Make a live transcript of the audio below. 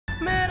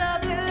मेरा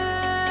दिल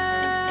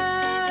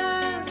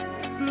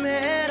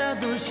मेरा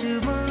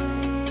दुश्मन।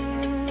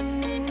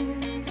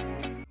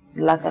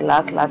 अल्लाह का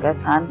लाख लाख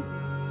एहसान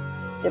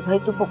कि भाई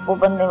तू पप्पू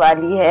बनने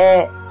वाली है।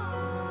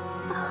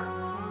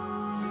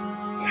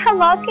 क्या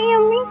वाकई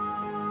अम्मी,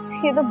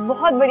 ये तो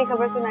बहुत बड़ी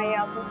खबर सुनाई है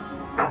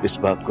आपने। इस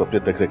बात को अपने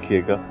तक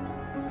रखिएगा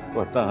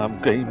वरना हम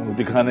कहीं मुंह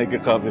दिखाने के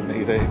काबिल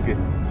नहीं रहेंगे।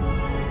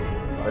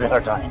 अरे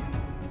हटाएं,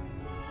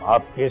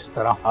 आपके इस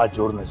तरह हाथ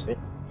जोड़ने से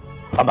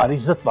हमारी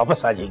इज्जत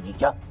वापस आ जाएगी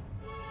क्या?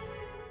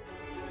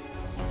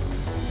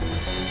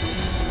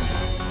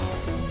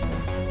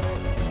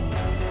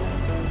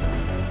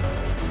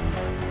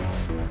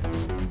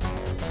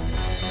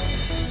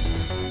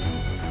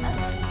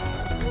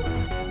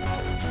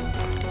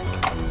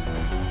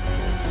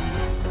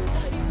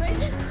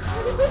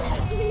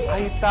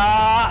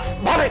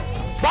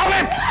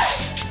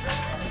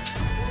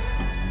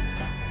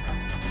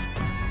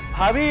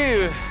 भाभी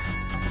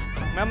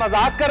मैं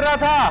मजाक कर रहा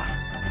था।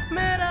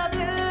 मेरा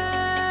दिल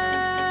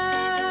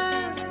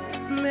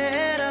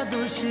मेरा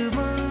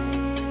दुश्मन।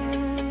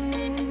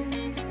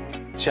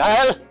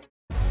 चल,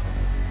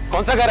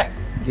 कौन सा घर है?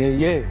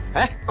 ये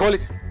है? खोल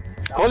इसे,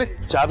 खोल इसे।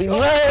 चाबी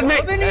नहीं है,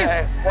 नहीं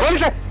खोल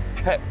इसे,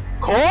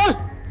 खोल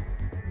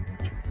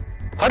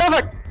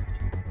फटाफट।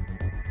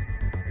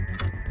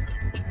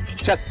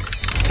 चल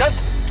चल,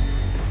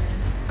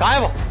 कहाँ है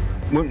वो?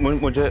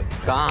 मुझे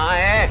कहाँ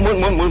है?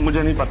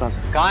 मुझे नहीं पता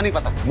सर। कहाँ नहीं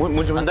पता?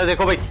 मुझे अंदर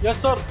देखो भाई। Yes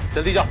sir.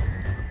 जल्दी जाओ,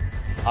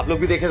 आप लोग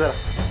भी देखे जरा।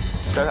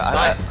 सर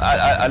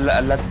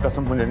अल्लाह की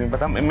कसम मुझे नहीं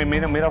पता।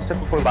 मेरा उससे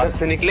कोई बात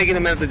से निकलेगी ना,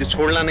 मैंने तुझे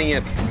छोड़ना नहीं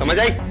है, समझ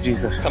आई? जी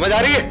सर। समझ आ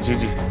रही है? जी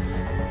जी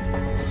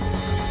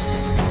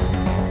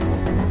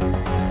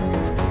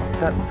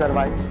सर।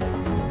 सरवाइव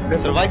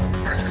सरवाइव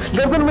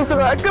गर्दन में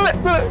सरवाइव कर।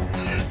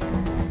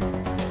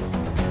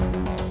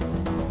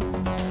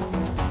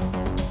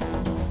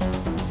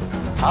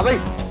 हाँ भाई।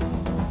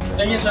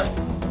 नहीं है सर।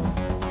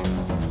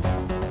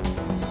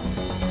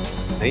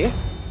 नहीं है?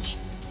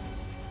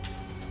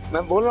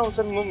 मैं बोल रहा हूँ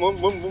सर,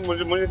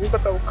 मुझे नहीं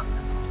पता। वो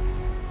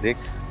देख,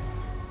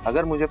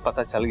 अगर मुझे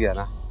पता चल गया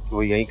ना कि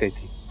वो यहीं कहीं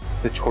थी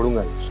तो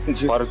छोड़ूंगा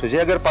नहीं। और तुझे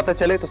अगर पता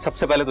चले तो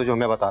सबसे पहले तुझे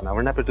हमें बताना,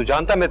 वरना फिर तू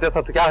जानता मैं तेरे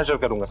साथ क्या हशर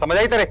करूंगा। समझ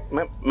आई तेरे?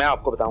 मैं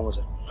आपको बताऊंगा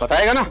सर।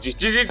 बताएगा ना? जी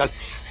जी जी। चल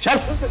चल।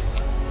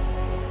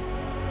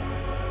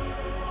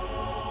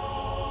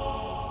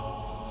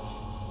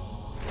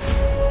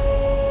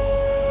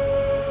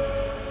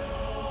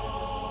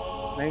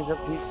 नहीं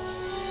सब ठीक।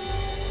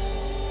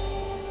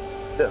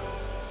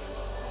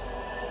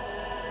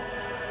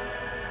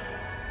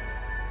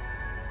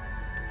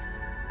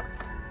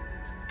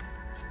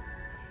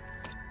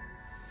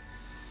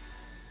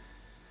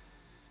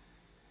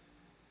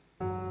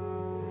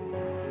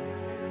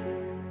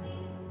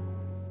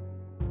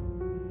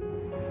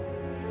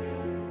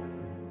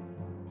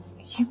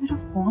 ये मेरा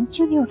फोन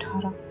क्यों नहीं उठा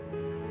रहा?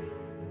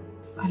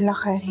 अल्लाह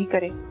खैर ही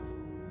करे।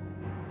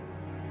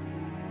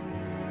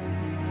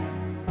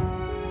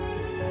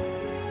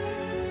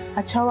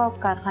 अच्छा हुआ आप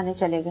कारखाने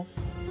चले गए,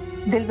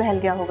 दिल बहल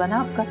गया होगा ना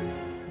आपका।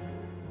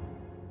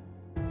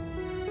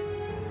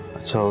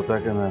 अच्छा होता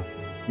कि मैं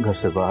घर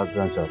से बाहर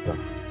जाना चाहता।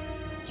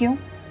 क्यों?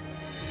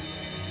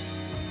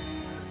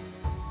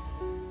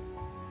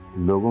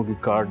 लोगों की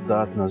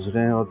काटदार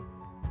नजरें और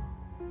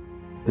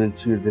दिल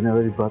चीर देने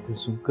वाली बातें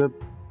सुनकर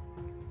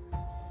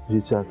जी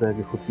चाहता है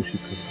कि खुदकुशी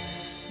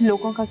करूं।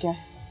 लोगों का क्या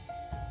है,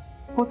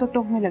 वो तो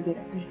टोक में लगे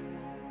रहते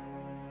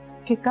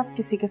हैं कि कब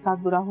किसी के साथ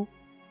बुरा हो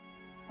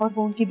और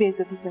वो उनकी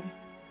बेइज्जती करे।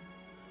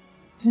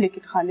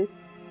 लेकिन खालिद,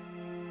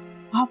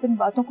 आप इन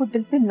बातों को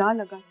दिल पे ना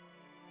लगाएं।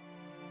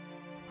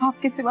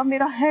 आपके सिवा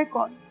मेरा है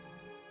कौन?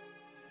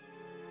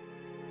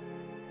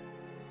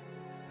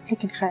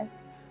 लेकिन खैर,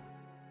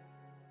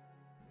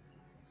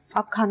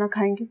 आप खाना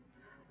खाएंगे?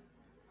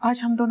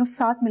 आज हम दोनों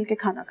साथ मिलके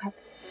खाना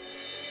खाते।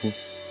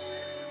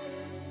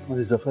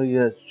 मुझे जफर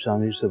या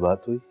शामिर से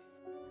बात हुई?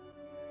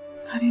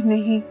 अरे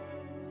नहीं,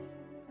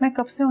 मैं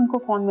कब से उनको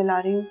फोन मिला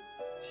रही हूँ,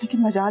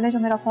 लेकिन मजाल है जो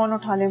मेरा फोन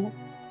उठा ले वो।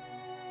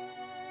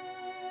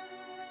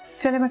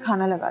 चले मैं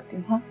खाना लगाती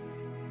हूँ। हाँ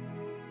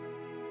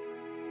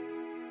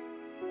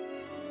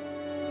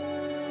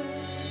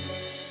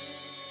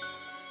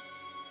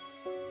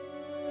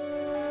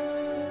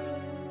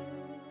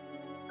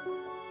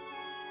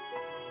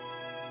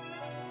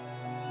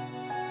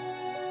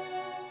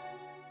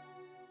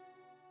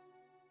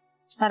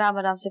आराम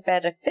आराम से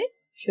पैर रखते,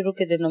 शुरू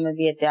के दिनों में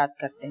भी एहतियात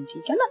करते हैं,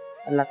 ठीक है ना?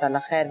 अल्लाह ताला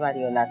खैर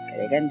वाली औलाद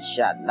करेगा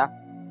इंशाअल्लाह।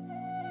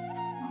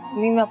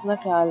 मैं अपना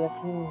ख्याल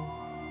रखूंगी,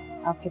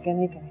 आप फिक्र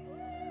नहीं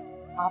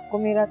करें। आपको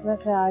मेरा इतना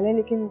ख्याल है,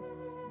 लेकिन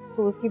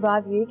अफसोस की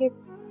बात ये कि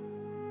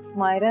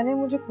मायरा ने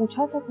मुझे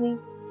पूछा तक नहीं।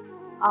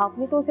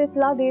 आपने तो उसे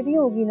इत्तला दे दी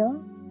होगी ना?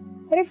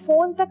 अरे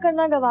फोन तक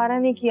करना गवारा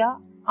नहीं किया,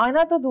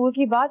 आना तो दूर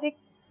की बात, एक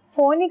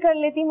फोन ही कर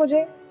लेती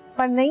मुझे,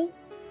 पर नहीं।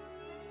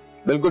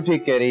 बिल्कुल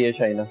ठीक कह रही है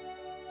शाइना,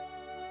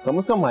 कम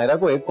से कम मायरा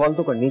को एक कॉल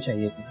तो करनी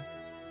चाहिए थी।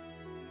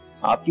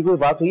 आपकी कोई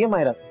बात हुई है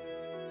मायरा से?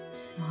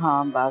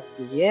 हाँ बात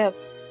हुई है, अब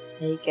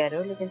सही कह रहे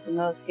हो, लेकिन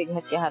तुम्हें उसके घर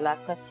के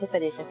हालात का अच्छे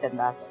तरीके से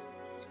अंदाज है।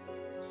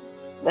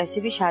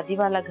 वैसे भी शादी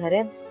वाला घर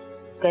है,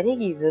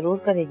 करेगी, जरूर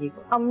करेगी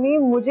वो। अम्मी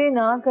मुझे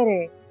ना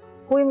करे,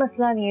 कोई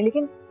मसला नहीं है,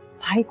 लेकिन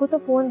भाई को तो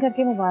फोन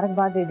करके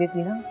मुबारकबाद दे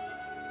देती ना,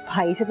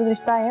 भाई से तो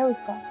रिश्ता है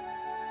उसका।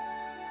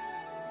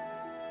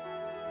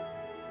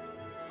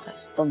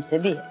 तुमसे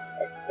भी है,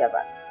 ऐसी क्या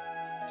बात,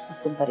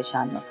 बस तुम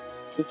परेशान मत,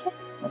 ठीक है?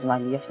 मैं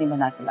तुम्हारी लिए यखनी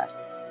बना के ला रही हूँ।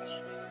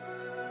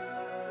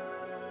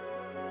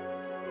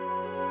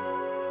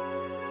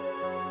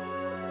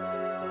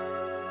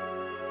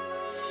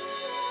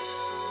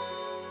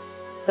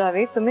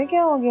 जावेद तुम्हें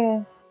क्या हो गया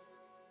है?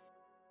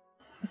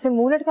 ऐसे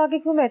मुंह लटका के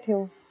क्यों बैठे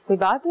हो? कोई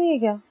बात हुई है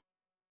क्या?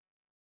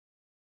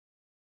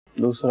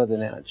 दूसरा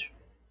दिन है आज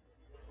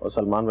और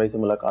सलमान भाई से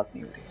मुलाकात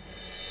नहीं हो रही,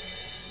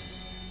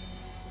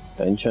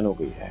 टेंशन हो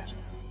गई है यार।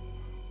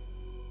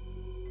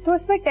 तो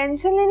इसमें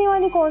टेंशन लेने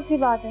वाली कौन सी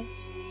बात है?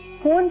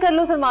 फोन कर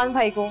लो सलमान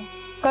भाई को,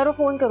 करो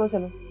फोन करो।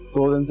 चलो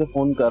 2 दिन से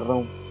फोन कर रहा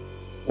हूँ,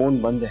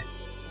 फोन बंद है।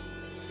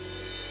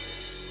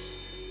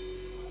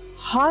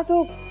 हाँ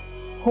तो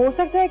हो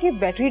सकता है कि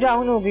बैटरी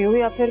डाउन हो गई हो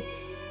या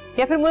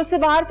फिर मुल्क से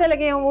बाहर से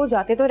लगे हो, वो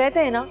जाते तो रहते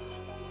हैं ना।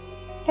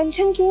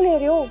 टेंशन क्यों ले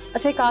रहे हो?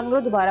 अच्छा एक काम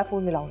करो, दोबारा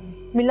फोन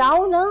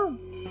मिलाओ ना।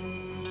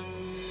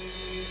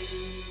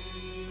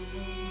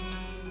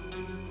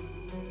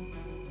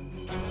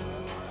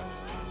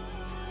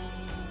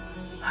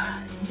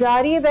 जा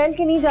रही है बेल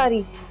कि नहीं जा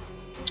रही?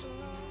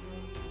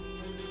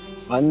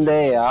 बंद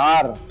है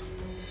यार।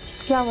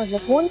 क्या मतलब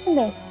फोन बंद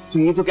है? तो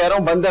ये तो कह रहा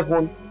हूँ बंद है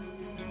फोन,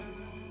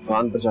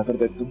 कान पर जाकर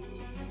देखता हूँ।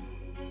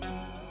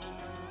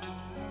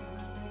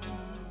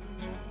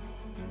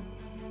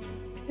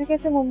 ऐसा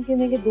कैसे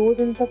मुमकिन है कि 2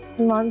 दिन तक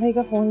सलमान भाई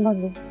का फोन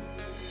बंद हो?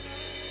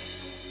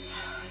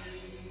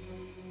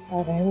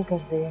 रहम कर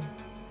दे।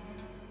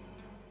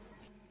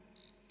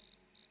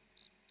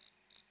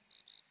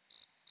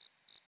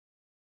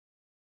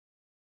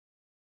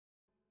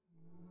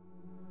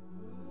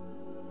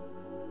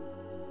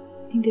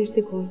 इतनी देर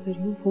से कॉल कर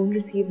रही हूँ, फोन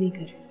रिसीव नहीं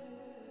कर रहे।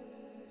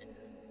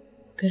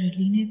 अगर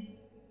अली ने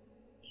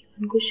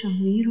इवन को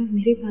शामिर और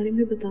मेरे बारे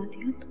में बता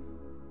दिया तो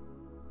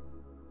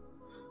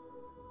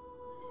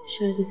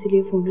शायद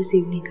इसीलिए फोन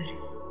रिसीव नहीं करे।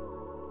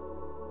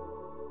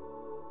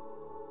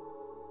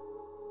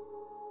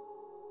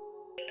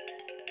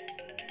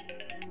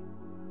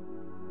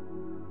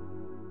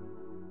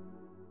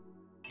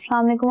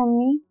 अस्सलाम वालेकुम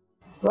मम्मी।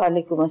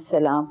 वालेकुम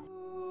अस्सलाम।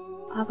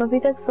 आप अभी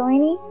तक सोई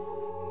नहीं?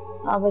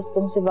 हाँ बस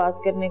तुमसे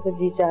बात करने को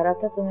जी चाह रहा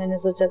था तो मैंने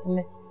सोचा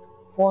तुम्हें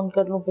फोन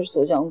कर लूं, फिर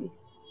सो जाऊंगी।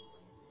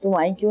 तुम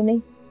आई क्यों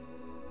नहीं?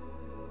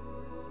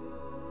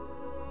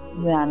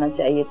 मैं आना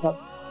चाहिए था,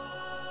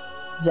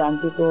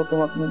 जानती तो हो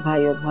तुम अपने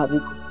भाई और भाभी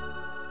को।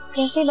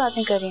 कैसी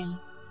बातें कर रही हैं?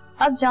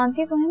 आप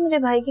जानती तो हैं मुझे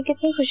भाई की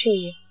कितनी खुशी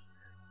हुई है।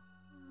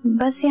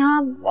 बस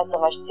यहाँ मैं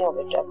समझती हूँ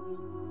बेटा,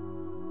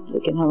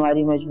 लेकिन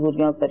हमारी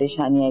मजबूरियां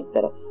परेशानियां एक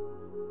तरफ,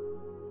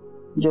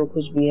 जो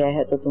कुछ भी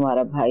है तो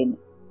तुम्हारा भाई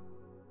ने।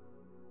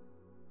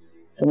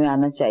 तुम्हें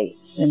आना चाहिए,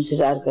 मैं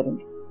इंतजार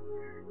करूंगी।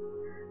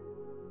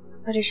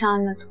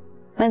 परेशान मत हो,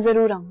 मैं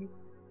जरूर आऊंगी।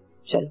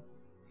 चलो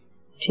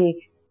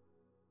ठीक।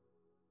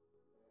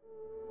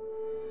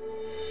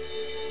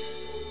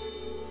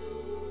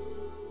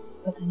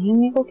 पता नहीं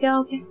अम्मी को क्या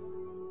हो गया,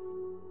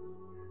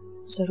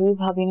 जरूर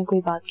भाभी ने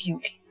कोई बात की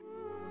होगी।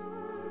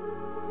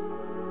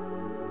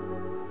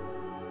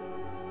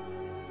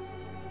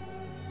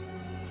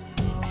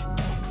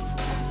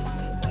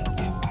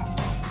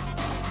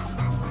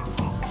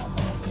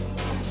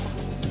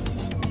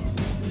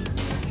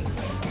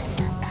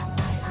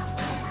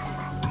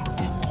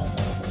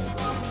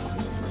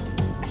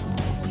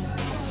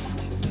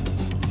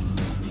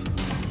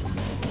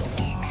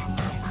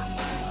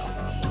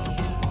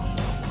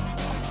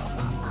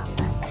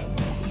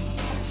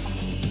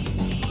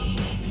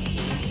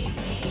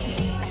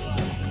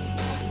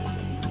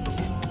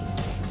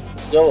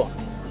 जो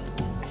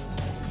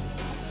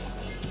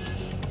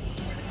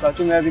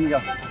चाचू मैं भी नहीं जा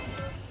सकता,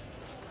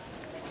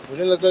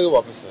 मुझे लगता है कि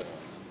वापस आएगा।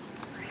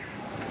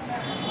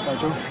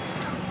 चाचू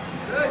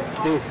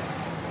प्लीज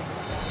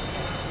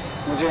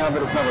मुझे यहाँ पे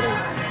रुकना पड़ेगा।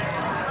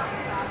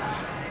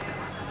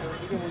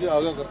 ठीक है, मुझे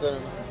आगाह करते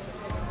रहना।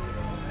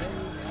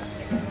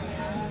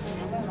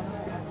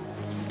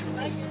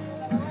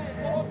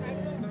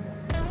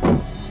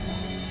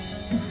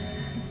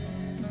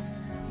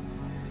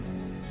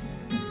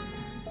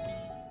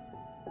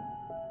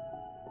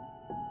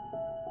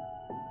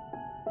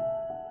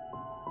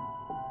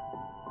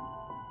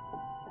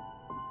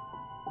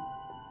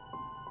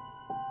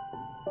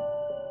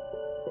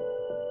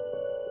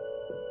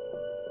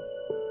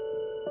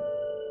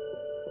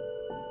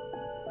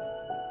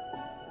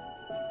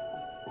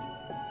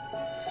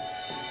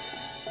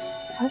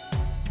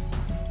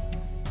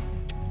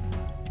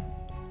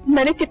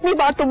 मैंने कितनी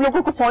बार तुम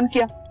लोगों को फोन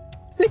किया,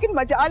 लेकिन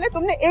मजाल है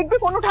तुमने एक भी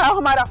फोन उठाया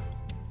हमारा।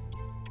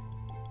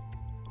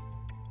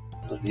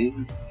 तो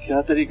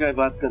क्या तरीका है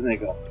बात करने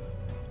का?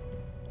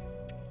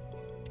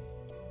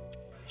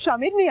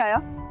 शामिर नहीं आया?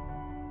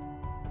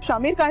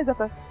 शामिर कहाँ है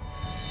जफर?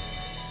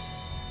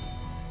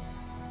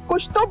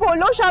 कुछ तो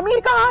बोलो, शामिर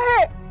कहाँ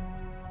है?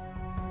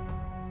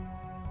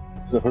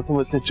 जफर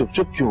तुम इतने चुप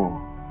चुप क्यों हो?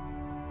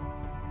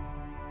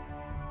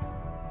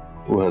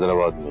 वो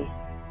हैदराबाद में।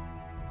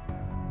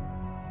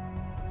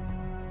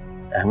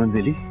 अहमद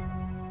मिली?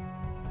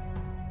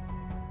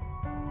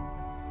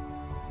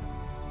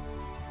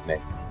 नहीं।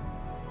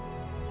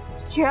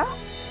 क्या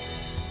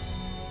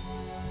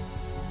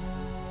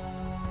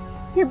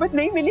हिम्मत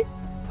नहीं मिली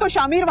तो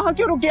शामिर वहां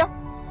क्यों रुक गया?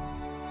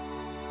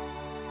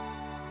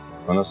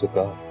 मैंने उससे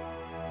कहा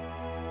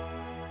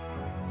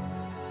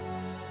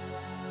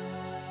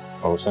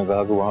और उसने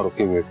कहा कि वहां रुक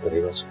के वेट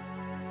करेगा उसको।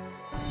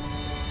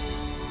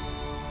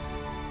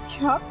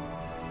 क्या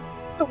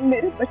तुम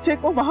मेरे बच्चे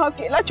को वहां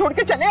अकेला छोड़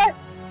के चले आए?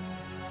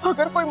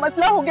 अगर कोई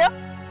मसला हो गया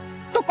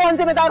तो कौन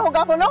जिम्मेदार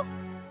होगा? बोलो।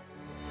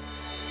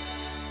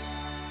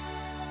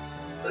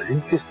 अरे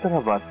किस तरह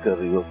बात कर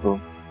रही हो तुम?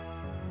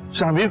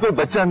 शामिर कोई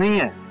बच्चा नहीं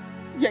है।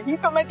 यही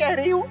तो मैं कह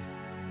रही हूँ,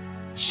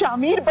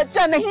 शामिर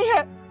बच्चा नहीं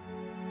है,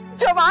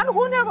 जवान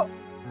खून है वो।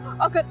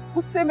 अगर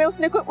गुस्से में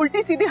उसने कोई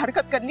उल्टी सीधी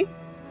हरकत कर ली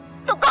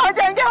तो कहाँ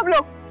जाएंगे हम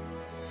लोग?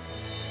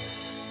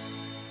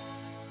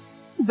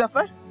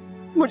 जफर,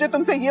 मुझे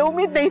तुमसे ये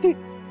उम्मीद नहीं थी।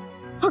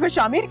 अगर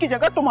शामिर की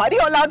जगह तुम्हारी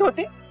औलाद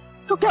होती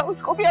तो क्या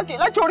उसको भी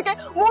अकेला छोड़ के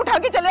मुंह उठा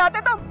के चले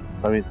आते तुम?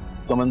 अभी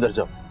तुम अंदर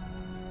जाओ,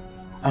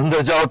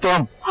 अंदर जाओ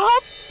तुम। हाँ?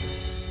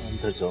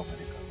 अंदर जाओ मैंने कहा।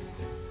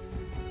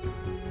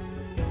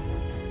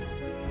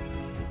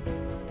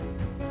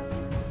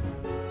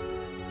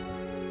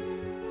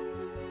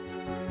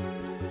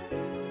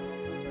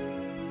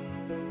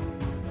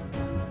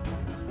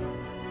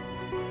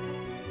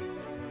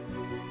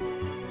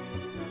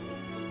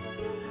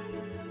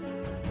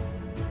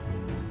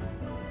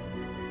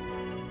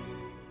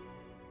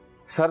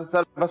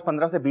 सर बस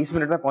 15 से 20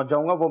 मिनट में पहुंच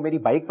जाऊंगा। वो मेरी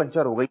बाइक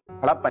पंचर हो गई,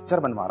 बड़ा पंचर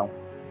बनवा रहा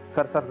हूँ।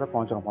 सर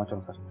पहुंच रहा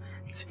हूँ सर।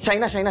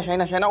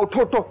 शाइना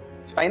उठो।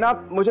 शाइना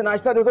मुझे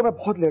नाश्ता दे दो, मैं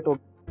बहुत लेट हो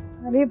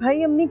गई। अरे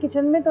भाई अम्मी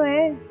किचन में तो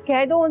है,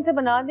 कह दो उनसे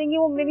बना देंगी,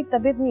 वो मेरी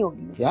तबीयत नहीं हो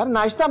रही। यार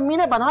नाश्ता अम्मी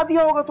ने बना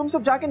दिया होगा, तुम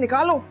सब जाके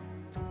निकालो।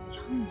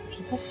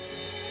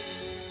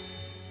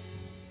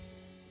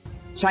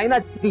 शाइना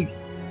टीवी।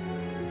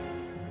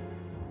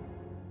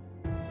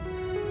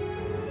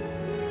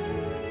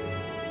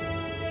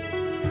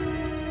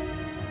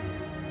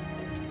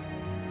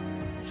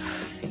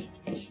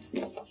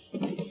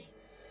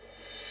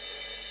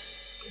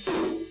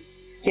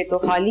 ये तो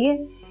खाली है।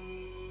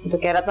 तो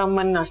कह रहा था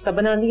अम्मा ने नाश्ता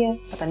बना दिया है,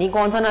 पता नहीं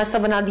कौन सा नाश्ता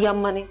बना दिया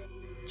अम्मा ने,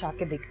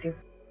 जाके देखती हूँ।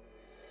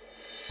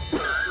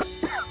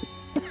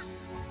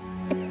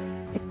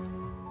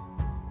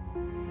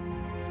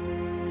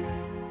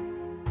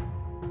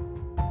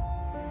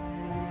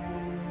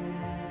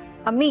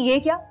 अम्मी ये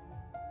क्या,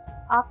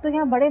 आप तो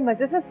यहाँ बड़े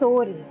मजे से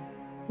सो रही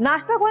हैं,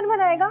 नाश्ता कौन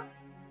बनाएगा?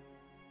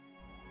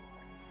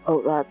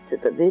 और रात से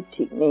तबीयत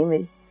ठीक नहीं,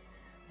 मेरी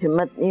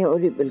हिम्मत नहीं हो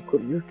रही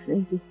बिल्कुल भी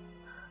उठने की।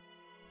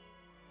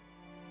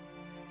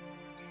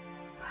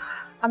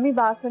 अम्मी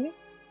बात सुने,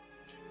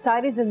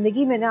 सारी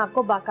जिंदगी मैंने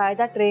आपको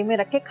बाकायदा ट्रे में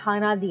रख के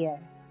खाना दिया है,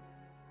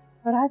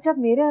 और आज जब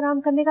मेरे आराम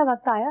करने का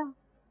वक्त आया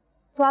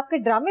तो आपके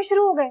ड्रामे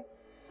शुरू हो गए।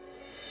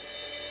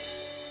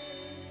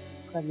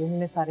 कर लूंगी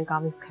मैं सारे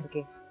काम इस घर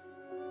के।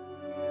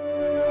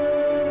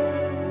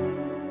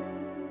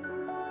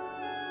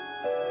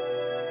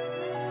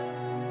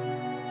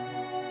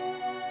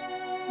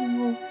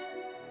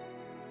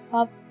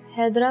 आप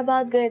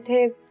हैदराबाद गए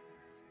थे,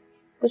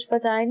 कुछ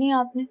बताया नहीं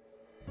आपने?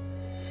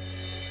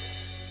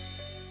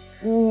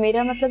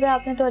 मेरा मतलब है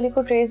आपने तो अली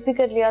को ट्रेस भी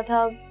कर लिया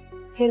था,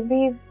 फिर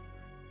भी।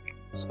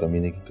 उस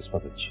कमीने की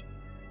किस्मत अच्छी थी,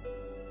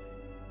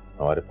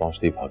 हमारे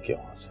पहुंचते ही भाग गया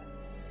वहां से।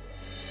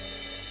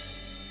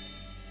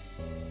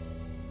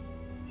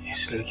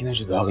 इस लड़की ने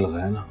जो दाग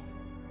लगाया ना,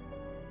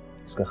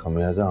 इसका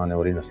खमियाजा आने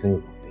वाली नस्लें भी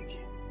भुगतेंगी।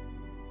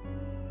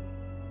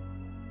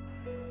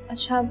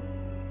 अच्छा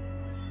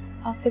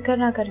आप फिक्र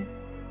ना करें।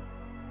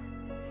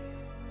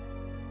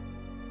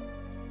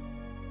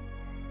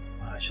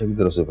 आयशा की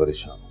तरफ से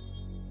परेशान हूं,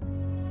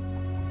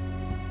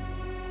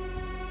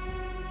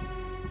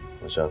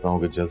 मैं चाहता हूं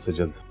कि जल्द से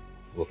जल्द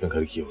वो अपने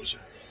घर की हो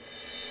जाए।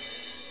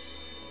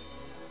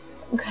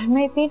 घर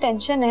में इतनी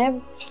टेंशन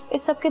है,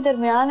 इस सब के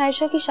दरमियान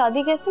आयशा की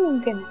शादी कैसे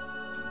मुमकिन है?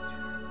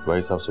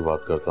 भाई साहब से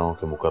बात करता हूं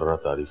कि मुकर्रर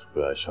तारीख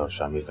पे आयशा और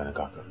शामिर का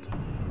निकाह करते हैं।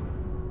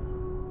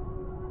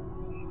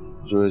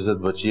 जो इज्जत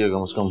बची है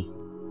कम से कम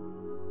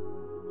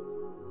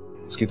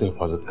उसकी तो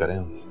हिफाजत करें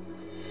हम।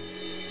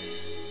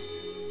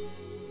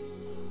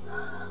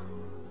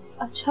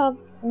 अच्छा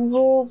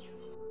वो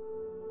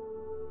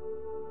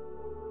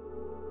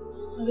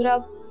अगर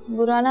आप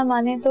बुरा ना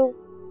माने तो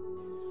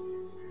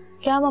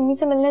क्या हम मम्मी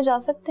से मिलने जा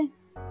सकते हैं?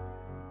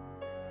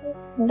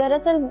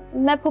 दरअसल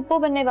मैं फुप्पो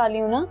बनने वाली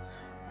हूँ ना,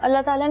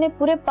 अल्लाह ताला ने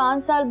पूरे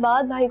 5 साल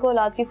बाद भाई को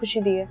औलाद की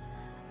खुशी दी है।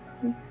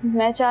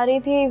 मैं चाह रही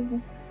थी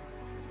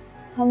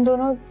हम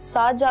दोनों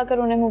साथ जाकर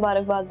उन्हें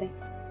मुबारकबाद दें।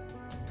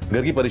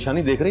 घर की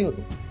परेशानी देख रही हो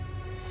तुम,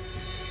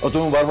 और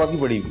तुम्हें मुबारकबाद की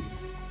पड़ी हुई।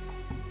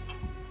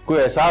 कोई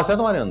एहसास है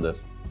तुम्हारे अंदर?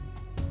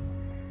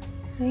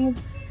 नहीं,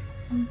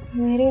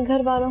 मेरे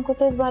घर वालों को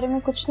तो इस बारे में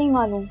कुछ नहीं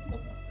मालूम।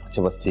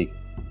 अच्छा बस ठीक,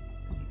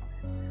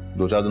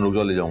 2-4 दिन रुक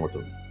जाओ, ले जाऊंगा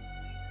तुम्हें।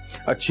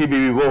 अच्छी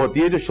बीवी वो होती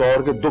है जो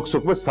शौहर के दुख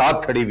सुख में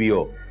साथ खड़ी हुई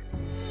हो।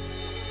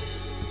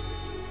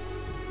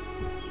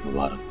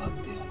 मुबारकबाद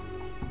दिया।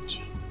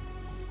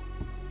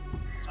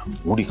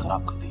 मूड ही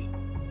खराब कर दिया।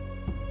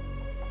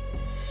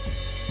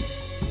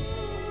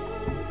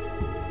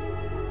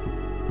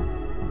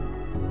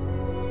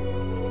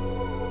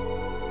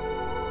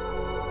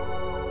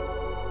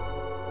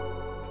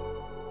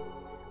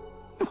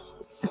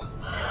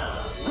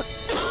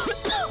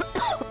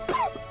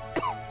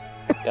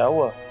 क्या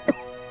हुआ?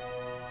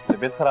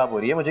 तबीयत खराब हो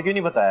रही है, मुझे क्यों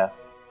नहीं बताया?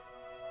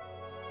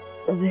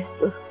 तबीयत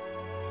तो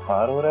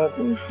बुखार हो रहा है।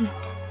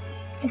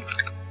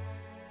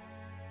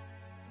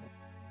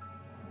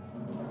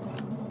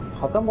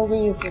 खत्म हो गई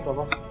है इसकी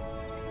दवा,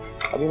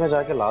 अभी मैं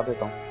जाके ला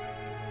देता हूँ।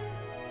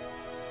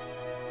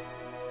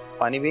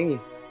 पानी पिएंगी?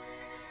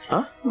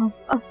 हाँ?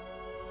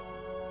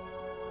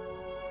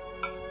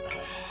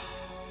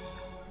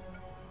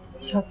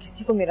 अच्छा,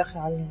 किसी को मेरा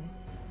ख्याल नहीं है।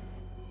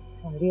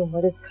 सारी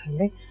उम्र इस घर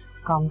में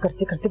काम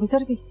करते करते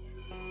गुजर गई।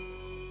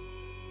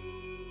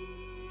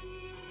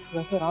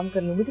 थोड़ा सा आराम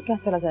कर लूंगी तो क्या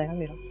चला जाएगा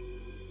मेरा।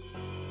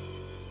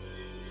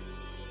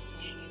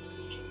 ठीक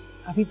है,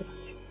 अभी बताती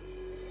हूँ।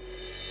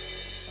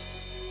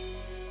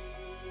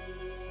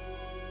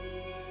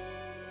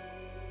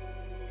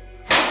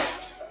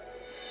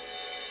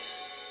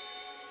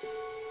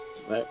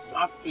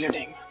 आप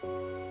लेटेंगे।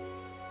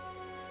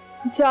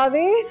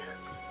 जावेद,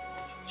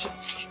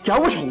 क्या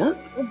हुआ शाइना?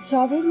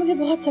 जावेद मुझे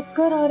बहुत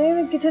चक्कर आ रहे हैं।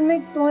 मैं किचन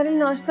में तुम्हारे लिए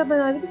नाश्ता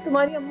बना रही थी,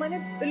 तुम्हारी अम्मा ने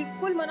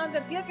बिल्कुल मना कर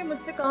दिया कि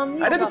मुझसे काम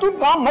नहीं। अरे तो तुम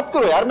काम मत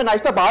करो यार, मैं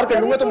नाश्ता बाहर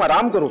कर लूंगा, तुम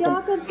आराम करो। क्या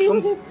करती हो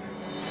मुझे?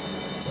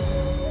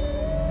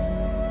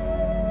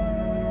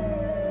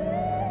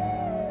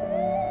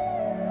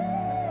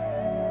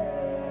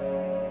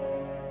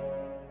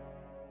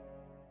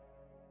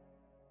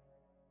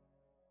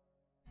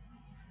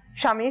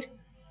 शामिर,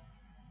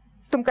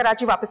 तुम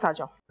कराची वापस आ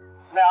जाओ।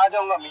 मैं आ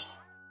जाऊंगा अम्मी।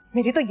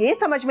 मेरी तो ये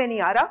समझ में नहीं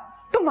आ रहा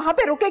तुम वहां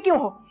पे रुके क्यों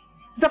हो?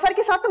 जफर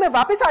के साथ तुम्हें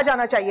वापस आ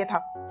जाना चाहिए था।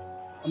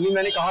 अम्मी,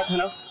 मैंने कहा था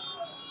ना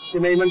कि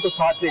मैं ईमन को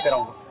साथ लेकर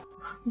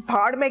आऊंगा।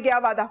 भाड़ में गया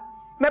वादा।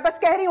 मैं बस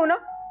कह रही हूं ना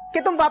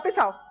कि तुम वापस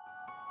आओ।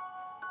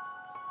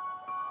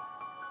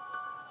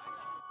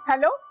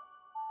 हेलो,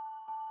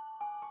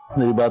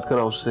 मेरी बात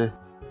करा उससे।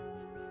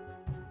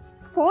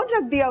 फोन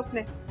रख दिया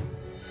उसने।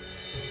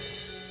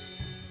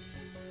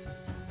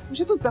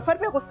 मुझे तो जफर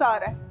पे गुस्सा आ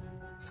रहा है।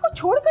 उसको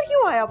छोड़कर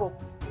क्यों आया वो?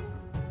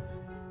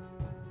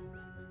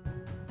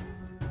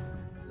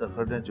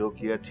 जफर ने जो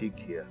किया ठीक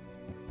किया।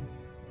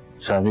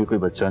 शामिर कोई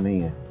बच्चा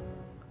नहीं है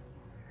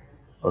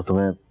और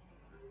तुम्हें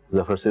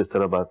जफर से इस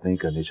तरह बात नहीं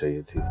करनी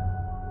चाहिए थी।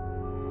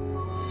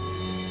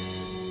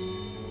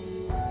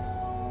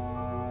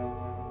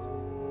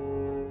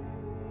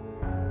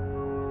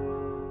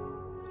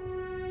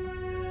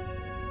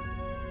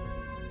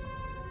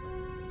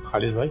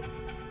 खालिद भाई,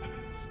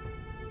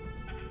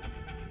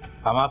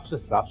 हम आपसे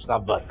साफ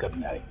साफ बात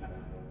करने आएंगे।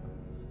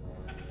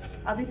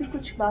 अभी भी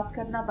कुछ बात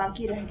करना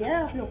बाकी रह गया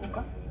है आप लोगों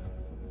का?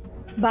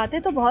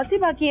 बातें तो बहुत सी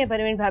बाकी हैं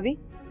परवीन भाभी।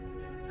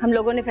 हम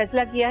लोगों ने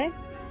फैसला किया है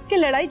कि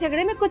लड़ाई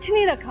झगड़े में कुछ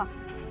नहीं रखा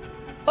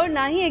और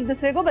ना ही एक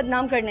दूसरे को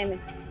बदनाम करने में।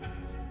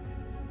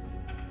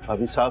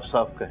 अभी साफ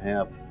साफ कहें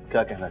आप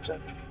क्या कहना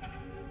चाहते हैं?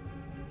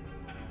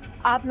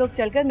 आप लोग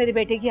चलकर मेरे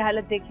बेटे की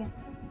हालत देखें।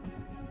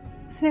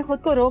 उसने खुद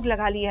को रोग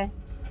लगा लिया है।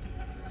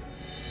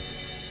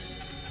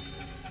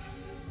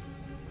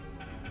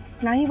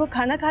 ना ही वो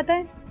खाना खाता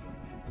है,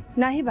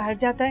 ना ही बाहर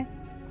जाता है।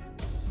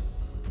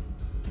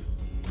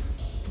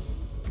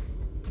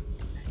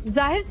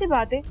 जाहिर सी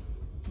बात है,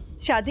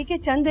 शादी के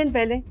चंद दिन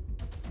पहले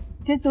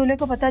जिस दूल्हे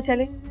को पता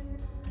चले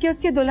कि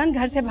उसकी दुल्हन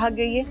घर से भाग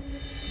गई है,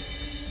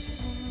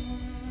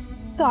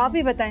 तो आप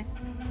ही बताएं,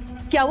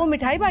 क्या वो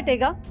मिठाई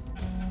बांटेगा?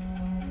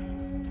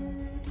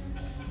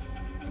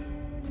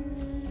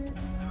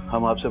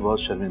 हम आपसे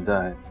बहुत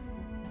शर्मिंदा हैं,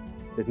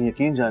 लेकिन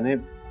यकीन जाने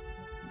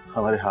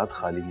हमारे हाथ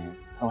खाली हैं,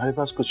 हमारे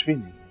पास कुछ भी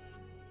नहीं।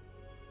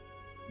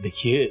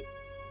 देखिए,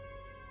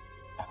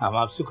 हम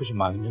आपसे कुछ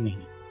मांगने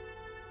नहीं,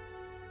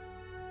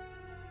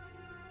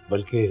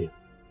 बल्कि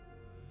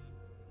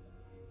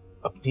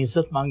अपनी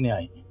इज्जत मांगने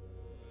आए हैं।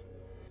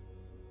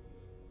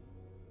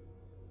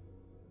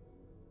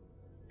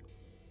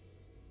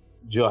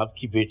 जो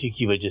आपकी बेटी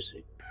की वजह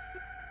से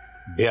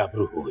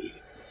बेआबरू हो गई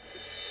है।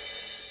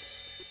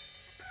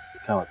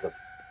 क्या मतलब?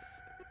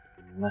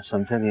 मैं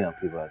समझा नहीं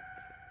आपकी बात,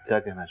 क्या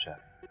कहना चाह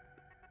रहे हैं?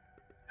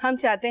 हम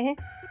चाहते हैं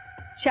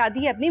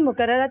शादी अपनी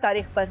मुकर्ररा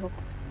तारीख पर हो।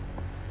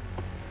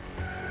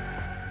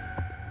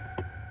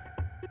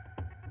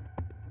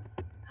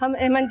 हम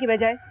अहमन की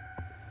बजाय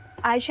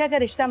आयशा का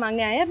रिश्ता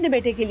मांगने आए हैं अपने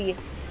बेटे के लिए।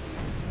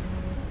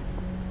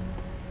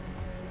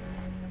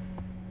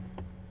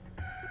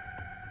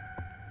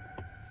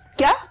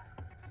 क्या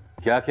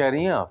क्या कह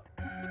रही हैं आप?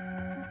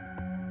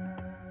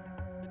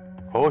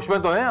 होश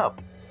में तो हैं आप?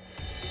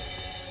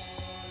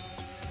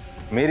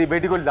 मेरी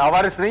बेटी को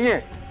लावारिस नहीं है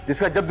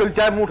जिसका जब दिल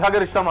चाहे मुंह उठा के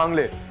रिश्ता मांग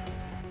ले।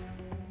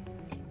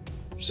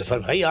 जफर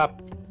भाई, आप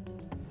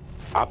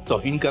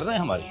तौहीन कर रहे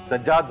हैं हमारी।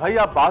 सज्जाद भाई,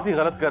 आप बात ही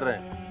गलत कर रहे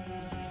हैं।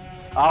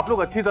 आप लोग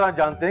अच्छी तरह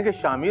जानते हैं कि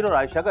शामिर और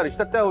आयशा का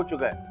रिश्ता तय हो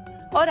चुका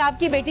है। और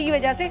आपकी बेटी की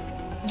वजह से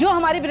जो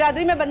हमारी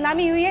बिरादरी में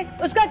बदनामी हुई है,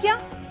 उसका क्या?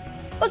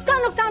 उसका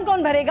नुकसान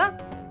कौन भरेगा?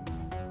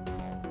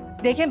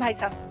 देखें भाई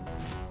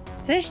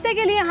साहब, रिश्ते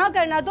के लिए हाँ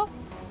करना तो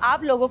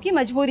आप लोगों की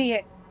मजबूरी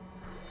है,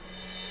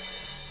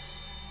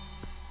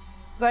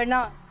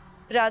 वरना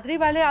बिरादरी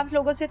वाले आप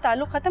लोगों से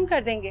ताल्लुक खत्म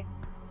कर देंगे।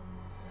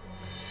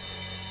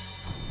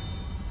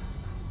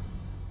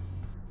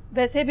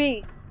 वैसे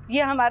भी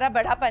ये हमारा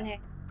बड़ापन है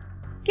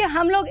कि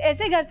हम लोग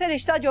ऐसे घर से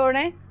रिश्ता जोड़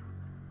रहे हैं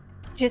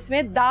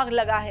जिसमें दाग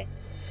लगा है।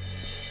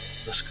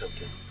 बस कर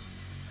दें,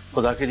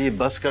 खुदा के लिए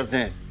बस कर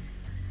दें।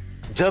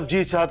 जब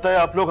जी चाहता है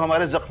आप लोग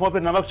हमारे जख्मों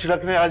पे नमक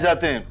छिड़कने आ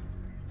जाते हैं।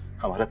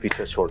 हमारा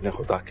पीछा छोड़ दें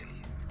खुदा के लिए।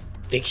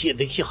 देखिए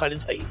देखिए खालिद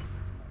भाई,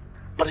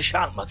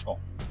 परेशान मत हो,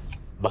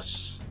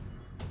 बस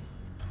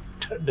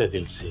ठंडे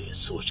दिल से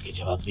सोच के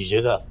जवाब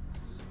दीजिएगा।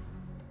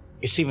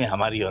 इसी में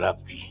हमारी और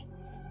आपकी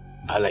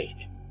भलाई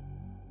है।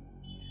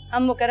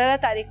 हम मुकर्ररा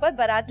तारीख पर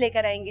बारात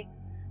लेकर आएंगे।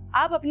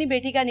 आप अपनी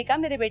बेटी का निकाह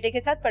मेरे बेटे के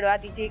साथ पढ़वा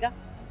दीजिएगा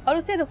और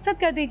उसे रुखसत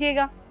कर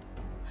दीजिएगा।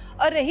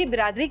 और रही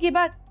बिरादरी की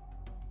बात,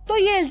 तो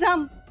ये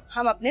इल्जाम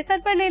हम अपने सर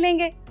पर ले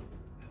लेंगे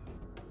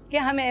कि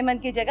हमें ऐमन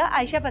की जगह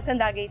आयशा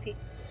पसंद आ गई थी।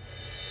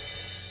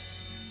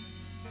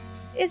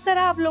 इस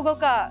तरह आप लोगों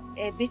का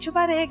ऐब भी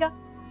छुपा रहेगा।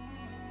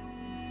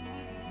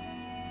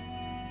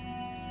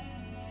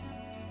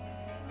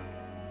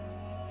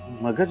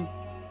 मगर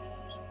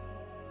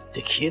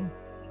देखिए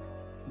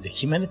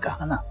देखिए, मैंने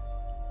कहा ना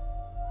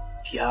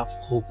कि आप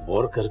खूब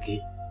गौर करके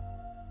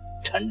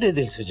ठंडे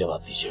दिल से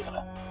जवाब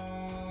दीजिएगा।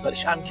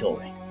 परेशान क्यों हो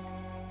रहे हैं?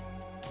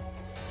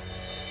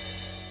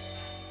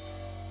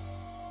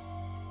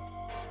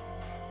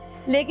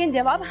 लेकिन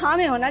जवाब हाँ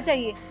में होना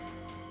चाहिए,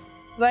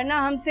 वरना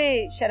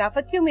हमसे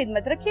शराफत की उम्मीद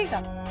मत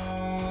रखिएगा।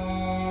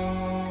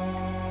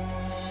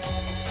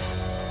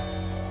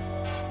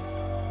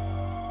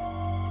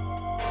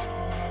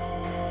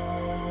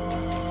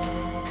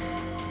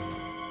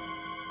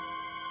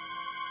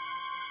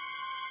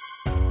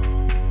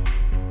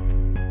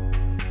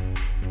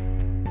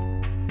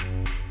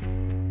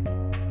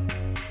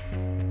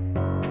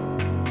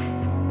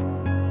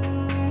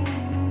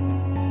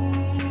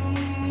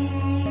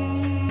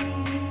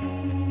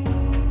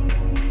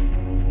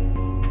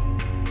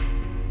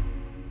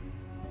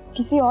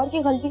 किसी और की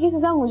गलती की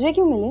सजा मुझे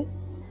क्यों मिले?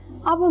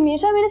 आप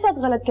हमेशा मेरे साथ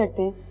गलत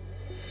करते हैं।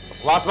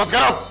 बकवास मत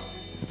करो,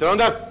 चलो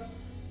अंदर।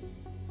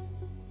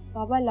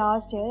 बाबा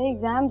लास्ट है,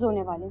 एग्जाम्स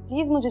होने वाले,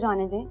 प्लीज मुझे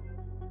जाने दें।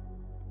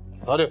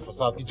 सारे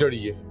फसाद की जड़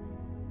ये है,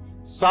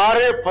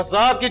 सारे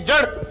फसाद की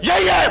जड़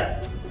यही है।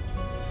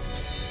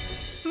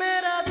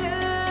 मेरा दिल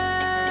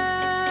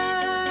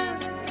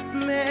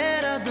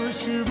मेरा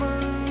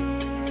दुश्मन।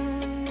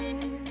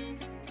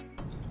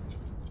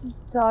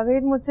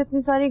 जावेद, मुझसे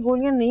इतनी सारी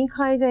गोलियां नहीं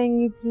खाई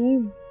जाएंगी,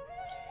 प्लीज।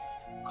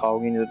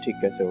 खाओगी नहीं तो ठीक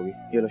कैसे होगी?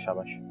 ये लो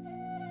शाबाश।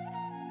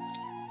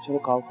 चलो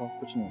खाओ खाओ,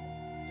 कुछ नहीं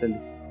होगा, जल्दी।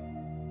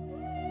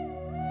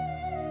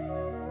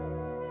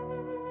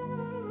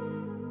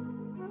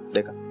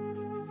 देखा,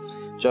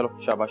 चलो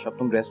शाबाश, अब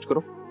तुम रेस्ट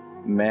करो,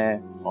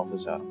 मैं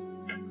ऑफिस जा रहा हूँ।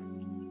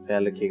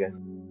 ख्याल रखिएगा।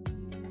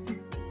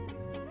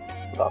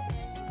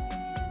 वापस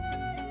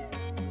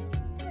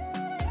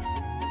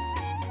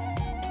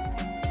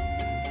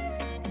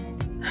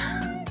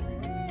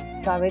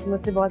जावेद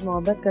मुझसे बहुत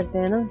मोहब्बत करते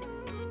हैं ना,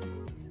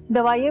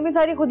 दवाइयाँ भी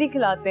सारी खुद ही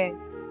खिलाते हैं।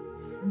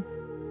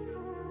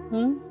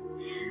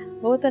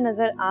 वो तो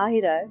नजर आ ही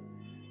रहा है।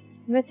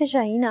 वैसे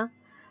शाहीना,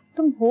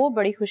 तुम हो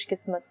बड़ी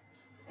खुशकिस्मत।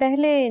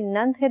 पहले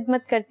नंद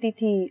खिदमत करती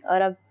थी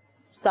और अब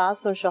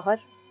सास और शौहर।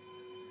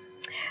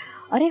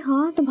 अरे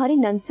हाँ, तुम्हारी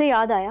नंद से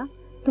याद आया,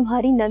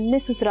 तुम्हारी नंद ने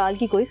ससुराल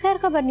की कोई खैर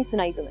खबर नहीं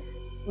सुनाई तुम्हें?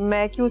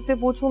 मैं क्यों उससे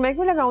पूछूं? मैं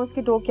क्यों लगाऊं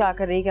उसकी टोक, क्या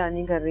कर रही क्या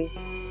नहीं कर रही?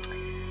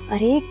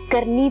 अरे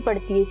करनी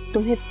पड़ती है,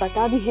 तुम्हें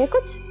पता भी है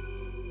कुछ?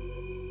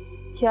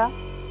 क्या?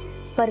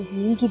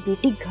 परवीन की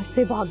बेटी घर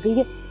से भाग गई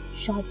है,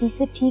 शादी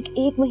से ठीक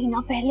 1 महीना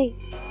पहले।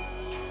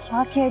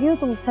 क्या कह रही हो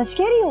तुम? सच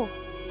कह रही हो?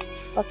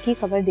 पक्की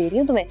खबर दे रही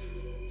हूँ तुम्हें।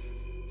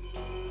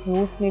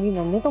 रोज मेरी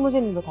नन्ने तो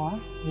मुझे नहीं बताया,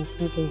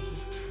 इसने कही की।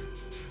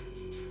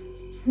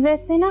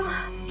 वैसे ना,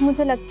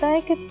 मुझे लगता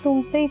है कि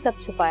तुमसे ही सब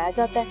छुपाया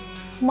जाता है।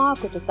 माँ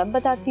को तो सब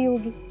बताती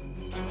होगी।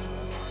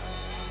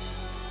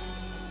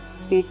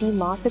 बेटी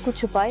माँ से कुछ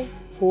छुपाए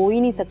हो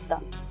ही नहीं सकता,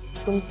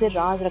 तुमसे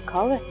राज रखा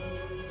हुआ है।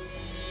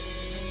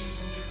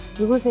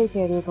 बिल्कुल सही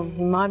कह रही हो तुम,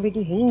 माँ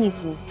बेटी है ही नहीं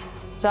इसमें।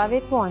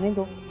 जावेद को आने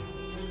दो,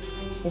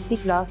 ऐसी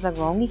क्लास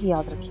लगवाऊंगी कि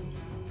याद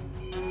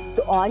रखेंगे।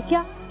 तो और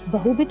क्या,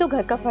 बहू भी तो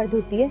घर का फर्द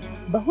होती है,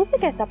 बहू से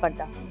कैसा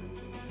पर्दा?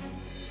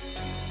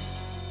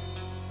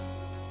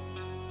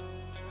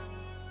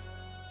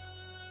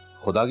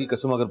 खुदा की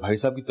कसम, अगर भाई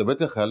साहब की तबीयत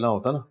का ख्याल ना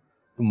होता ना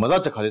तो मजा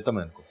चखा देता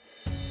मैं इनको।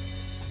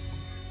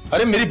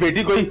 अरे मेरी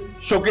बेटी कोई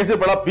शौके से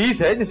बड़ा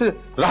पीस है जिसे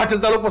राह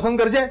चलता लोग पसंद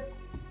कर जाए?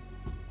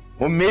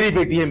 वो मेरी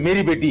बेटी है,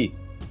 मेरी बेटी,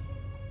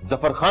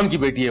 जफर खान की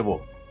बेटी है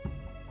वो।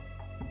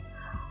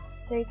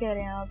 सही कह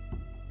रहे हैं आप।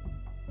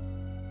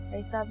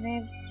 भाई साहब ने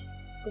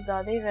कुछ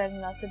ज्यादा ही गैर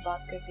मुनासिब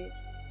बात कर दी।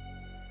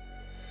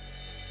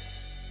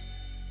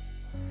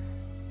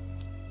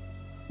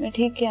 मैं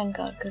ठीक किया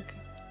इनकार करके।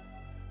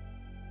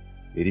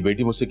 मेरी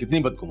बेटी मुझसे कितनी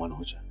बदगुमान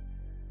हो जाए,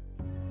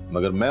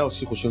 मगर मैं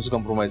उसकी खुशियों से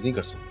कॉम्प्रोमाइज नहीं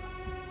कर सकता।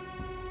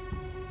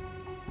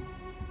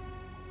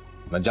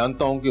 मैं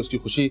जानता हूं कि उसकी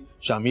खुशी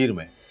शामीर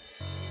में,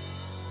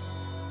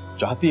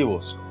 चाहती है वो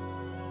उसको,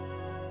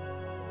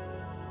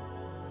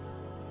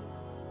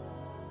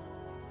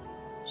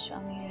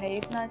 शामिर है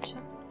इतना अच्छा,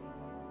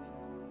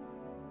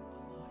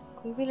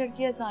 कोई भी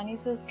लड़की आसानी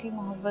से उसकी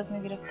मोहब्बत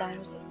में गिरफ्तार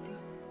हो सकती है।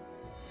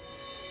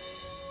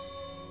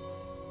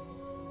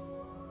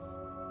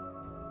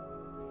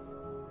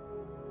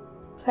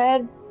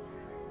 खैर,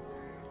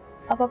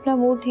 आप अपना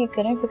मूड ठीक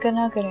करें, फिक्र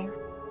ना करें,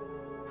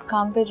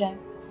 काम पे जाएं,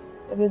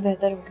 तबीयत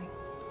बेहतर होगी।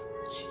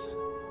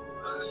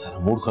 सारा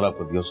मूड खराब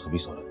कर दिया उस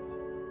खबीस औरत ने।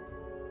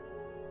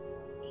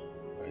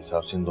 मेरे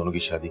हिसाब से इन दोनों की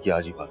शादी की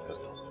आज ही बात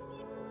करता हूँ,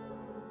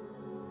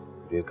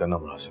 देर करना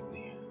मुनासिब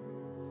नहीं है।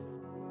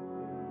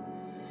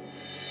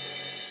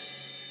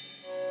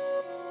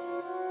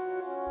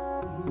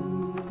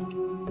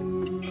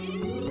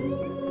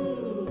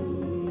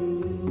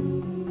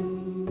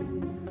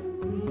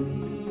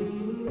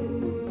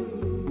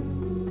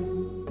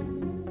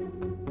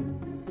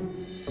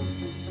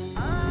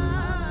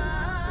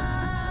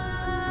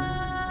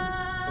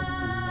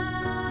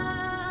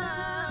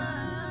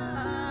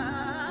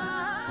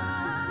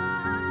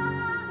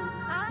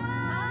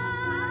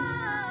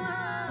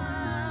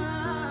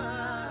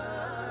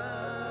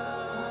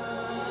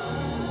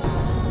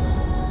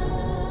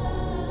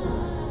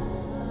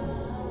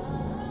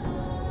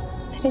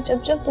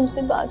 जब जब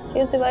तुमसे बात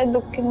किया सिवाय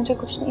दुख के मुझे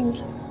कुछ नहीं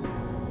मिला।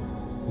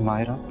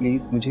 मायरा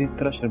प्लीज मुझे इस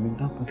तरह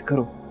शर्मिंदा मत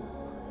करो।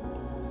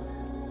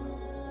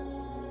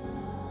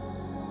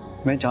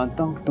 मैं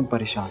जानता हूँ कि तुम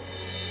परेशान।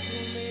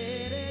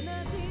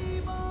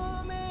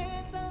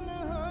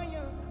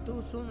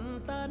 तू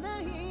सुनता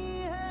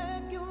नहीं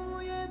है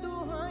क्यों ये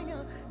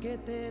दुहाइयां कि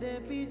तेरे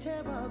पीछे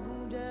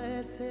भागूं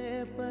जैसे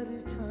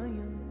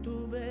परछाइयां, तू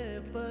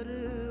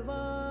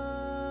बेपरवाह।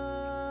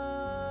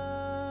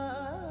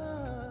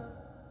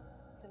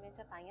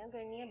 सफाइयाँ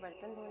करनी है,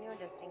 बर्तन धोने और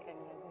डस्टिंग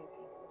करनी है घर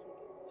की।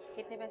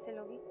 कितने पैसे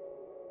लोगी?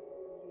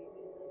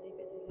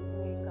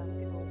 एक काम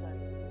के 2000।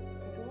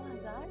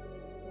 2000?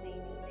 नहीं,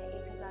 मैं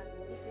 1000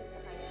 दूंगी सिर्फ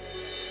सफाइयाँ।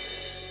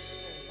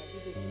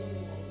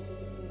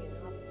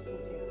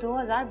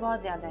 2000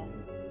 बहुत ज्यादा है।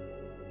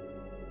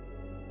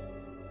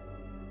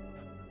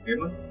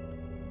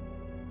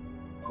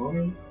 कौन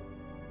है?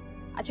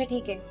 अच्छा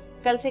ठीक है,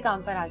 कल से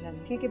काम पर आ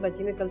जाना। ठीक है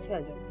बच्ची, मैं कल से आ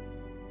जाऊंगी।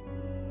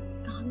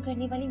 काम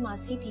करने वाली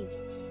मासी थी,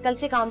 कल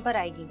से काम पर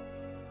आएगी।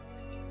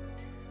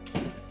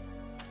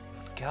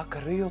 क्या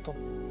कर रही हो तुम?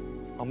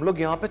 हम लोग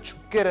यहाँ पे छुप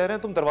के रह रहे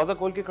हैं, तुम दरवाजा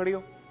खोल के खड़ी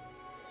हो।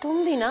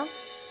 तुम भी ना,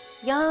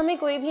 यहाँ हमें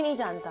कोई भी नहीं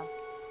जानता।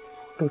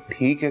 तो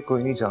ठीक है,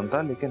 कोई नहीं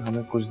जानता, लेकिन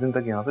हमें कुछ दिन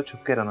तक यहाँ पे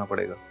छुप के रहना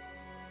पड़ेगा।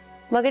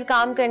 मगर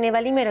काम करने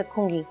वाली मैं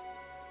रखूंगी।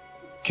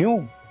 क्यों?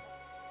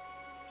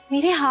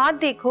 मेरे हाथ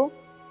देखो,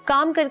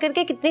 काम कर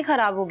करके कितने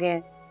खराब हो गए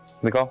हैं।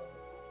 दिखाओ।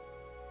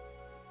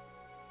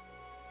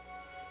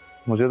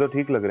 मुझे तो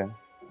ठीक लग रहे हैं,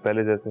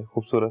 पहले जैसे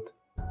खूबसूरत।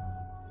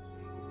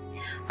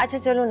 अच्छा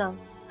चलो ना,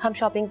 हम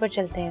शॉपिंग पर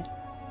चलते हैं।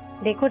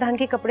 देखो ढंग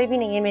के कपड़े भी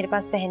नहीं है मेरे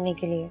पास पहनने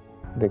के लिए।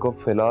 देखो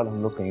फिलहाल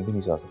हम लोग कहीं भी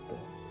नहीं जा सकते,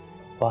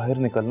 बाहर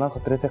निकलना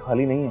खतरे से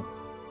खाली नहीं है।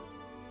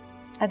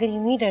 अगर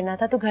यूं ही डरना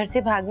था तो घर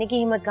से भागने की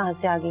हिम्मत कहाँ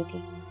से आ गई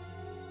थी।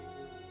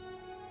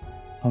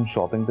 हम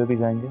शॉपिंग पे भी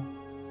जाएंगे,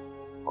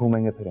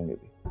 घूमेंगे फिरेंगे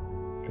भी,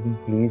 लेकिन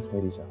प्लीज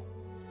मेरी जान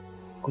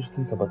कुछ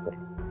दिन सब्र कर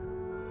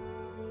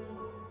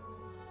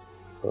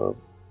लो।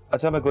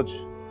 अच्छा मैं कुछ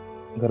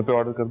घर पे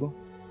ऑर्डर कर दूं?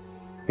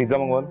 पिज्जा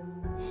मंगवा लो।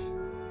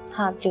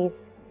 हाँ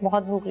प्लीज,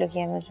 बहुत भूख लगी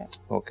है मुझे।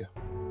 ओके।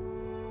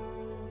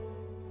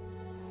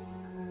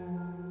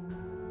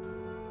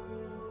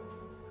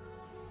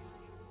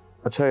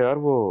 अच्छा यार,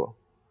 वो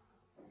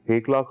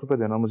 1 लाख रुपए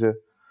देना मुझे,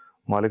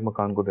 मालिक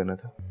मकान को देने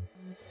थे।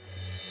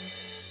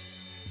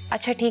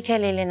 अच्छा ठीक है,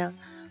 ले लेना।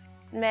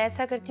 मैं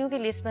ऐसा करती हूँ कि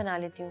लिस्ट बना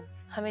लेती हूँ,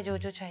 हमें जो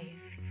जो चाहिए।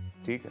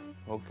 ठीक है,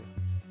 ओके।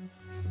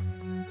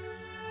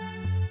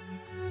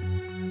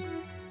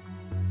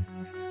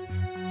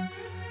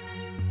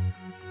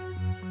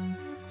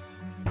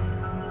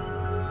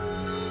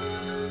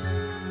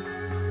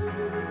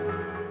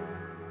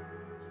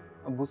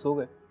 अब्बू सो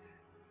गए?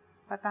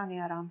 पता नहीं,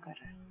 आराम कर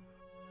रहे हैं।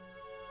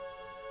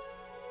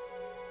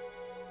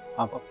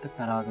 आप अब तक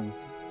नाराज हो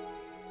मुझसे।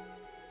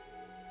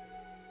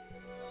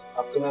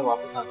 अब तो मैं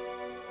वापस आ गया,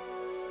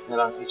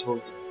 नाराजगी छोड़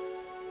दी।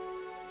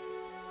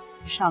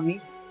 शामी,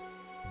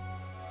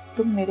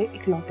 तुम मेरे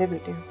इकलौते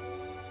बेटे हो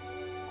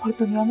और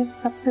दुनिया में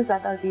सबसे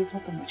ज्यादा अजीज हो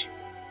तुम मुझे।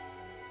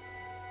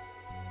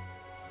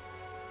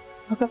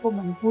 अगर वो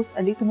मनहूस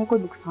अली तुम्हें कोई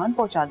नुकसान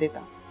पहुंचा देता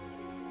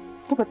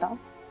तो बताओ,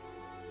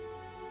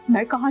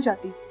 मैं कहां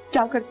जाती,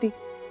 क्या करती?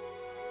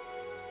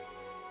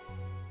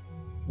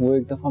 वो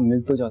एक दफा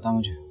मिल तो जाता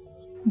मुझे।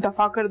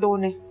 दफा कर दो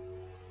उन्हें,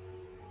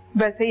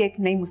 वैसे ही एक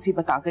नई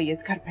मुसीबत आ गई है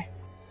इस घर पे।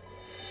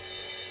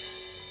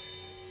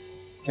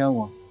 क्या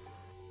हुआ?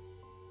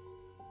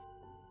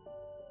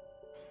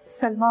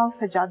 सलमा और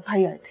सज्जाद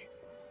भाई आए थे,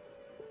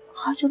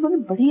 आज उन्होंने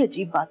बड़ी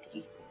अजीब बात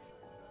की।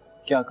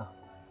 क्या कहा?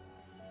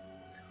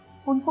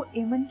 उनको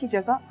एमन की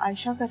जगह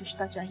आयशा का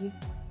रिश्ता चाहिए,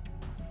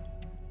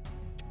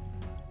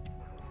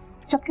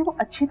 जबकि वो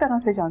अच्छी तरह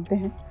से जानते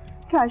हैं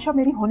कि आयशा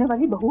मेरी होने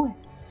वाली बहू है।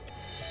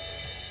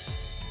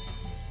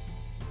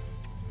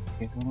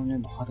 ये तो उन्होंने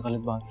बहुत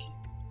गलत बात की।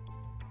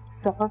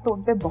 जफर तो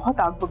उनपे बहुत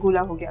आग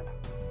बबूला हो गया था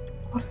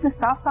और उसने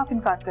साफ साफ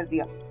इनकार कर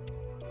दिया।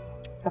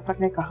 सफर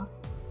ने कहा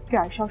कि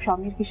आयशा और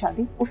शामिर की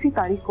शादी उसी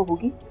तारीख को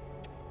होगी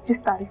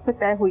जिस तारीख पे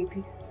तय हुई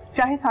थी,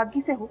 चाहे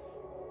सादगी से हो।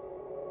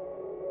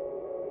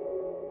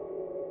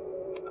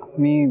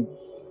 अम्मी,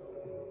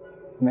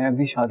 मैं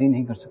अभी शादी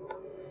नहीं कर सकता।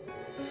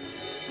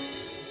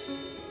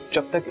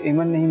 जब तक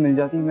एमन नहीं मिल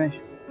जाती मैं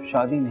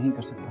शादी नहीं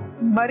कर सकता।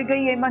 मर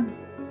गई एमन,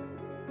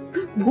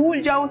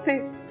 भूल जाओ उसे,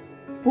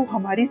 वो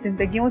हमारी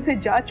जिंदगियों से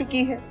जा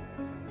चुकी है।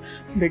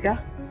 बेटा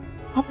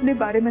अपने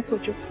बारे में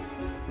सोचो,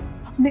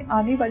 अपने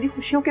आने वाली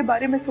खुशियों के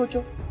बारे में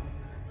सोचो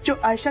जो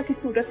आयशा की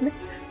सूरत में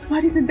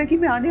तुम्हारी जिंदगी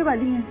में आने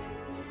वाली हैं।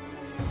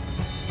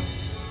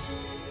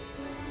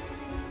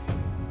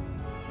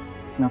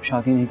 मैं अब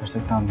शादी नहीं कर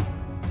सकता अम्मी।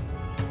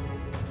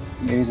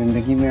 मेरी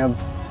जिंदगी में अब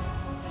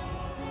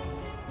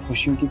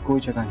खुशियों की कोई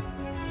जगह नहीं।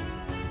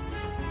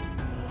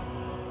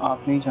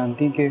 आप नहीं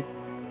जानती कि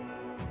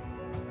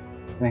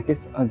मैं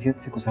किस अजियत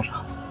से गुजर रहा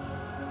हूं।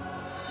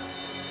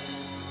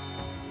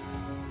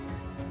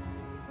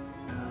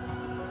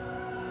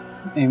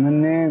 एमन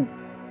ने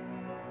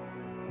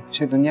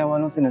मुझे दुनिया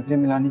वालों से नजरें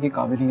मिलाने के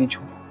काबिल ही नहीं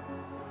छोड़ा।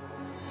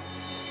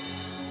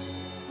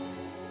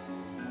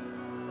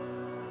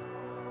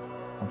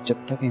 अब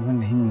जब तक एमन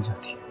नहीं मिल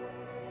जाती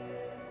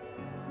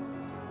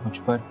मुझ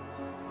पर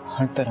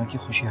हर तरह की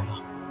खुशी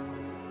हराम।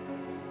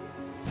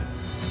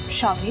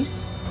 शामिर,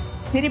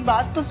 मेरी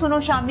बात तो सुनो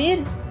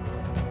शामिर।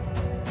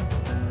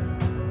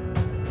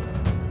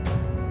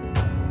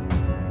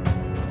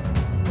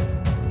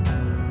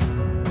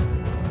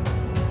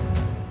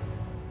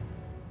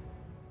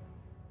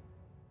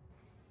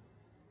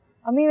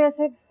 अम्मी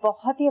वैसे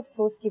बहुत ही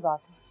अफसोस की बात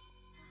है।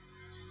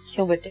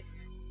 क्यों बेटे,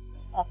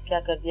 अब क्या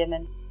कर दिया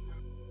मैंने?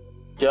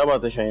 क्या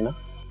बात है शाइना?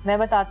 मैं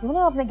बताती हूँ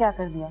ना आपने क्या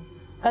कर दिया।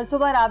 कल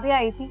सुबह राबिया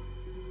आई थी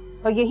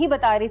और यही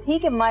बता रही थी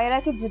कि मायरा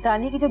की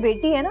जितानी की जो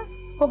बेटी है ना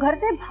वो घर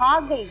से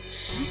भाग गई।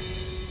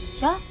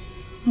 क्या?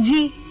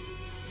 जी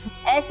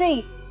ऐसे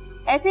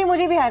ही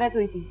मुझे भी हैरत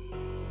हुई थी।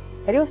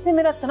 अरे उसने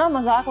मेरा इतना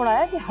मजाक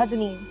उड़ाया कि हद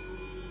नहीं है।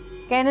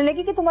 कहने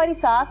लगी कि तुम्हारी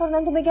सास और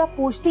नंद तुम्हें क्या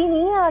पूछती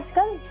नहीं है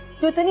आजकल,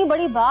 जो इतनी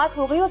बड़ी बात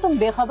हो गई हो तुम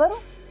बेखबर हो।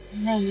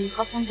 नहीं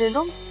कसम दे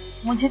लो,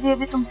 मुझे भी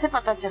अभी तुमसे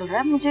पता चल रहा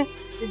है, मुझे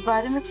इस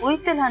बारे में कोई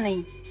इत्तला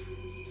नहीं।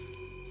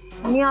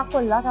 मैं आपको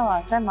अल्लाह का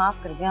वास्ता है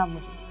माफ कर दें आप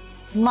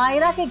मुझे।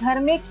 मायरा के घर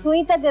में एक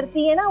सुई तक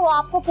गिरती है ना, वो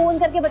आपको फोन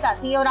करके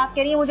बताती है और आप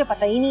कह रही है मुझे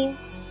पता ही नहीं है।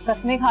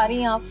 कसमें खा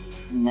रही हैं आप।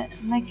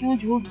 मैं क्यों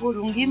झूठ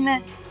बोलूंगी?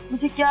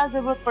 मुझे क्या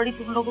जरूरत पड़ी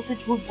तुम लोगों से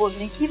झूठ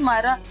बोलने की?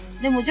 मायरा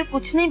ने मुझे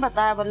कुछ नहीं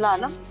बताया वल्लाह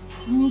आलम,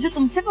 मुझे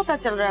तुमसे पता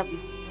चल रहा है अभी।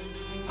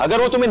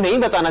 अगर वो तुम्हें नहीं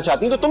बताना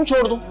चाहती तो तुम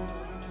छोड़ दो,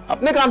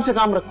 अपने काम से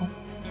काम रखो।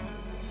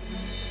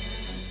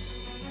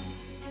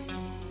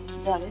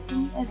 जावेद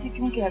तुम ऐसे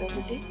क्यों कह रहे हो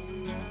बेटे?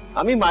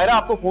 अम्मी मायरा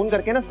आपको फोन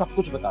करके ना सब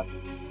कुछ बता दी।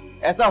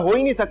 ऐसा हो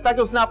ही नहीं सकता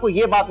कि उसने आपको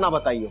ये बात ना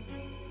बताई हो।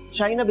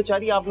 शाइना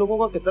बेचारी आप लोगों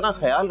का कितना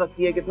ख्याल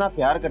रखती है, कितना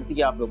प्यार करती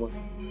है आप लोगों से,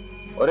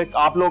 और एक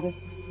आप लोग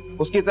हैं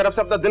उसकी तरफ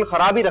से अपना दिल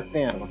खराब ही रखते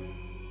हैं हर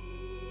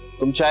वक्त।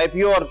 तुम चाय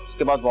पियो और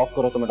उसके बाद वॉक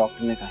करो, तुम्हें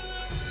डॉक्टर ने कहा।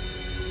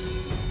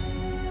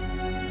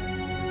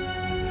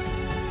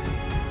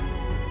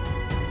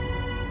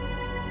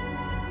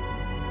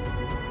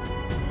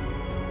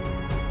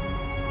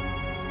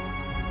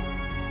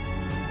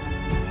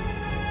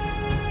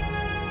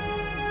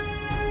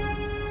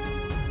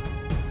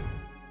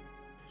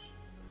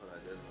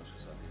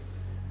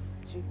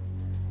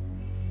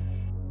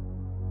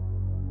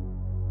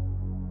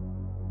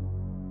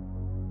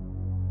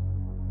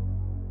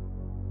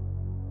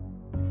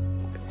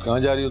 कहाँ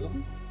जा रही हो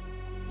तुम?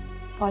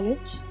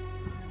 कॉलेज।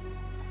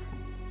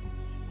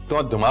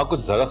 तुम्हारा दिमाग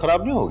कुछ ज्यादा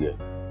खराब नहीं हो गया?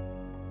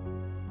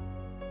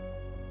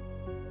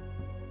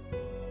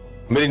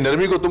 मेरी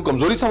नरमी को तुम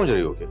कमजोरी समझ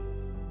रही हो क्या?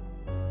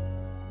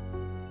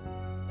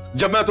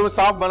 जब मैं तुम्हें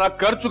साफ मना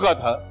कर चुका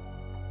था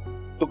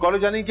तो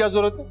कॉलेज जाने की क्या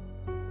जरूरत है?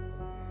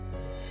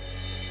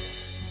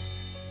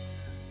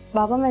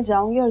 बाबा मैं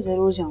जाऊंगी और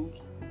जरूर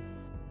जाऊंगी।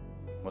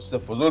 मुझसे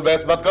फजूल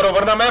बहस मत करो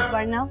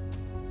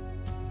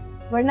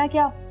वरना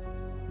क्या?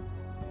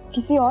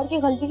 किसी और की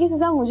गलती की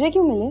सजा मुझे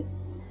क्यों मिले?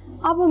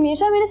 आप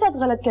हमेशा मेरे साथ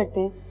गलत करते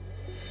हैं।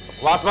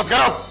 बकवास मत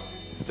करो,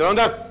 चलो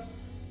अंदर।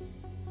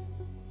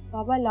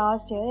 बाबा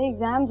लास्ट ईयर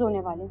एग्जाम्स होने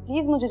वाले,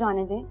 प्लीज मुझे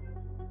जाने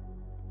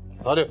दें।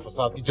 सारे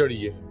फसाद की जड़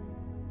ये,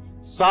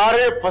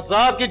 सारे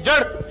फसाद की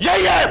जड़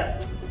यही है।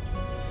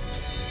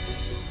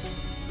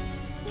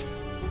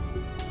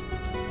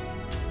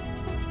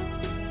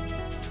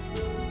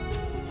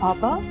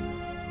 पापा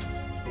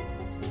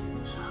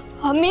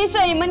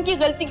हमेशा ईमन की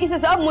गलती की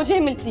सजा मुझे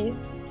मिलती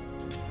है।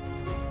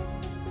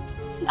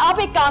 आप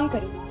एक काम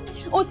करें,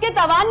 उसके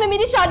तवान में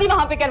मेरी शादी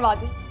वहां पे करवा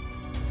दें,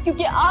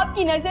 क्योंकि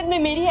आपकी नजर में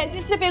मेरी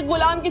हैसियत सिर्फ एक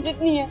गुलाम की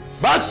जितनी है।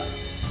 बस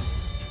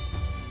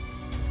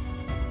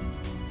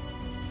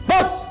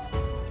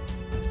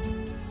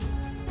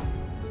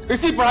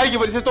इसी पढ़ाई की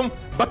वजह से तुम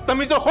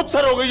बदतमीज और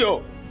खुदसर हो गई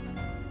हो।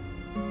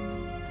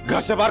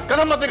 घर से बाहर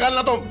कदम मत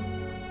निकालना तुम।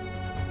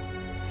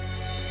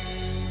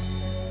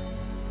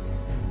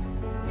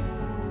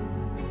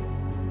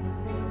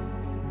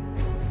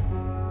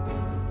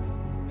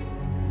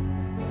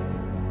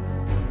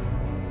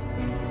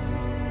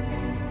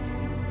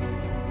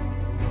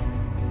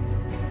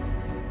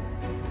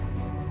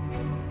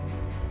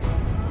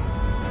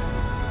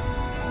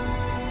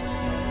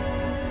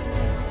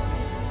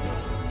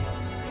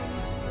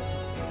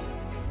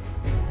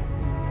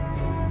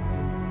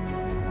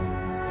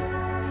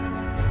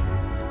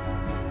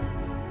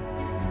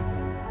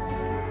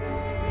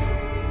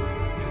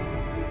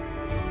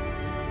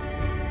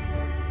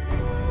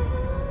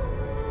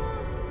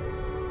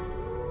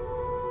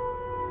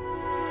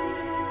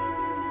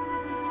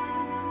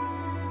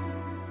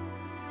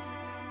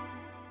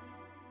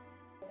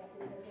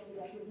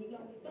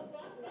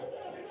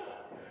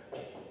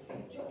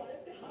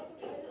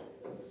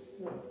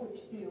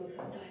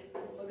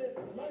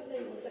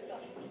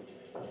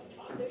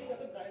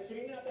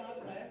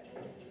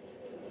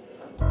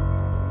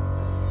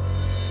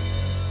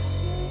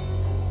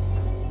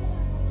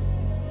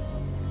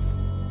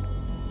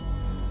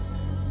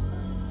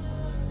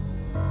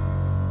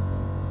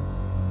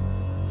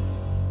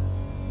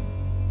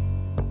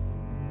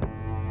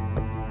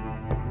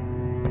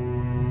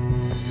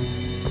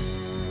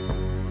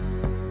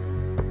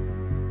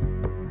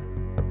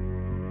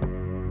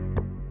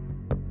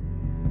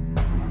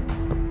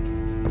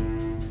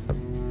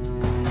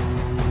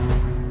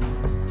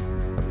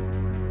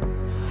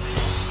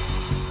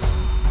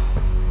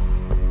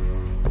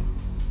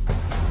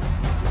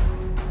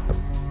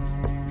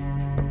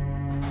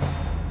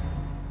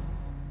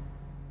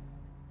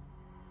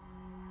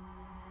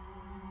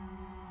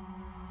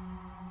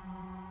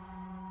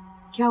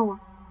 क्या हुआ,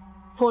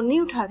 फोन नहीं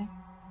उठा रहे?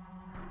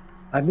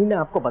 अभी मैं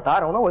आपको बता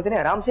रहा हूँ ना, वो इतने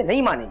आराम से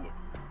नहीं मानेंगे।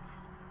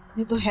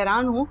 मैं तो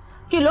हैरान हूँ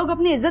कि लोग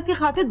अपनी इज्जत की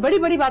खातिर बड़ी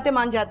बड़ी बातें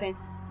मान जाते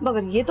हैं,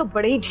 मगर ये तो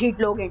बड़े ही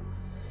ढीठ लोग हैं।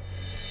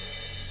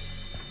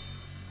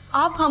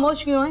 आप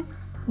खामोश क्यों हैं?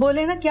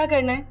 बोले ना क्या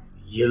करना है।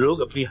 ये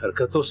लोग अपनी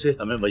हरकतों से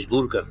हमें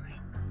मजबूर कर रहे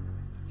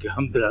हैं कि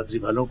हम बिरादरी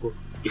वालों को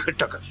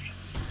इकट्ठा कर लें।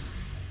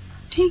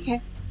 ठीक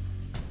है,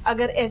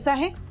 अगर ऐसा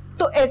है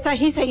तो ऐसा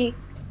ही सही।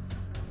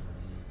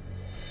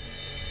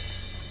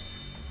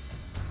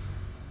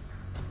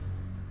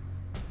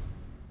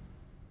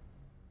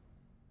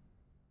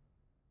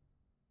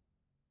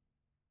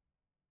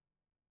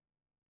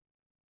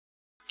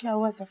 क्या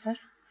हुआ जफर?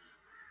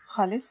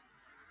 खालिद,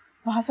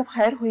 वहां सब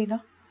खैर हुई ना?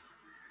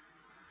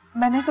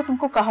 मैंने तो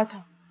तुमको कहा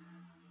था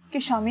कि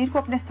शामिर को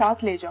अपने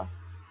साथ ले जाओ,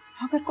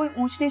 अगर कोई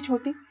ऊंच नीच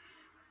होती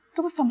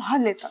तो वो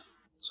संभाल लेता।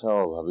 अच्छा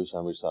भाभी,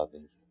 शामिर साथ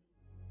नहीं,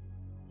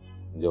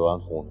 जवान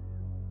खून है,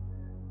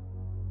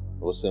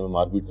 उससे मैं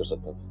मारपीट कर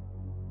सकता था।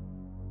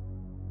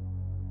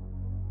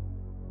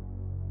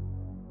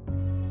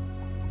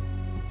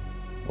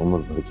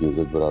 उम्र भर की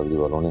इज्जत बरादरी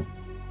वालों ने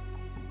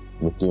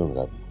मिट्टी में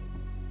मिला दी।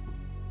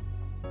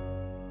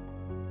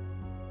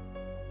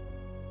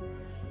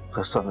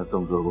 कसम है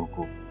तुम लोगों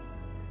को,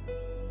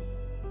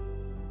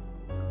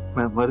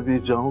 मैं मर भी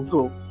जाऊं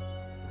तो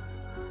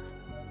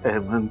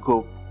अहमद को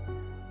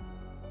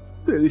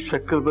तेरी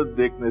शक्ल मत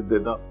देखने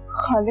देना।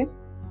 खालिद,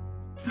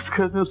 इस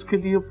घर में उसके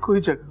लिए अब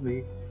कोई जगह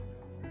नहीं।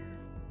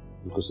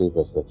 बिल्कुल सही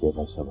फैसला किया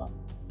भाई साहब।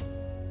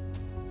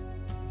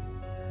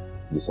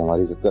 जिसे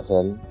हमारी इज्जत का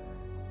ख्याल नहीं,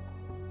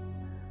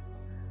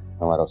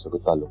 हमारा उससे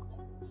कोई ताल्लुक नहीं।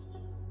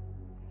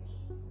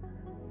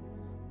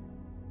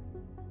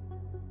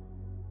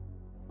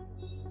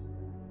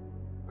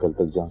 कल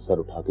तक जहां सर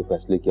उठा के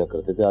फैसले किया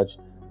करते थे, आज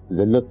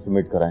जिल्लत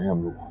समेट कर आए हैं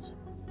हम लोग वहां से।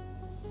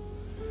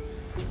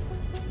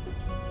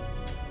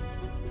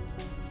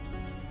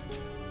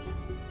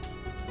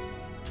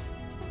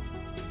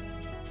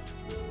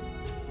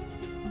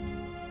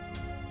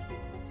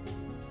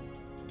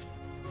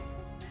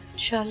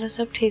 इंशाल्लाह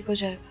सब ठीक हो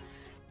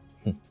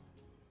जाएगा।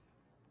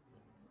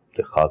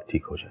 क्या खाक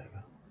ठीक हो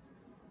जाएगा?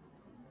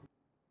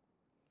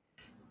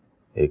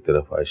 एक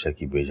तरफ आयशा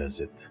की बेजा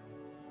जिद,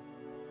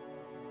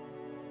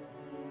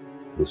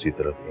 दूसरी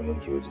तरफ ईमन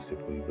की वजह से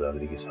पूरी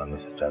बरादरी के सामने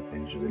सच्चात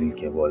ने जो दलील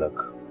किया वो अलग।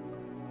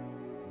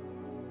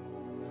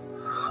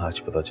 आज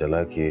पता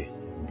चला कि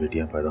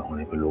बेटियां पैदा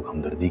होने पर लोग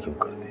हमदर्दी क्यों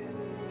करते हैं।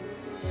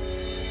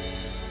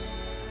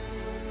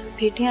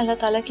 बेटियां अल्लाह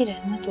ताला की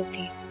रहमत होती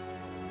हैं,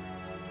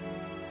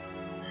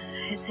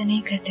 ऐसे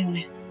नहीं कहते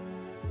उन्हें।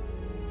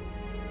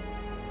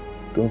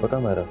 तुम्हें पता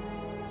मेरा,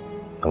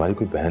 हमारी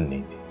कोई बहन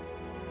नहीं थी।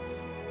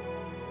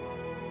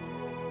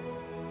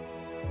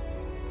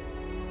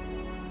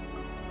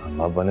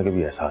 माँ बाप ने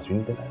कभी एहसास भी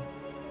नहीं दिलाया।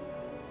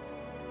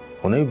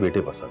 उन्हें भी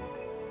बेटे पसंद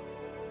थे,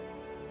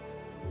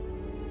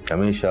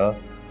 हमेशा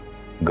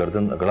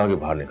गर्दन अगड़ा के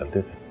बाहर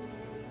निकलते थे।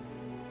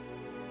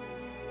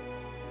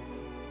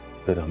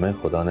 फिर हमें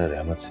खुदा ने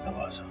रहमत से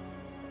नवाजा।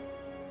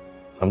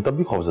 हम तब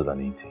भी खौफजदा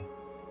नहीं थे।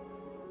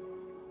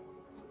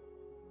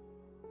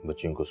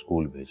 बच्चियों को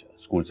स्कूल भेजा,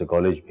 स्कूल से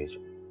कॉलेज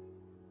भेजा,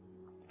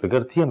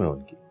 फिक्र थी हमें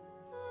उनकी।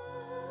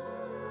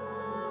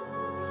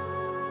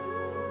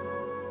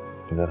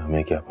 मगर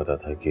हमें क्या पता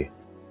था कि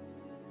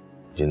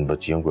जिन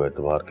बच्चियों को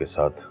एतबार के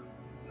साथ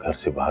घर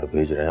से बाहर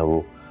भेज रहे हैं,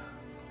 वो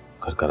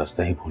घर का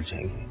रास्ता ही भूल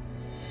जाएंगे।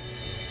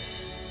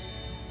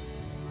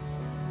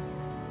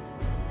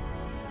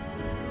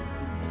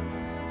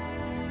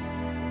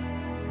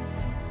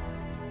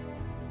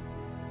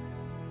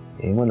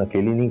 ईमन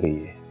अकेली नहीं गई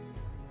है,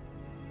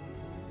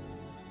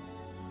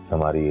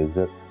 हमारी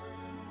इज्जत,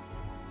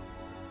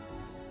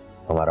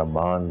 हमारा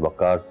मान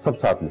वकार सब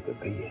साथ लेकर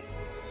गई है।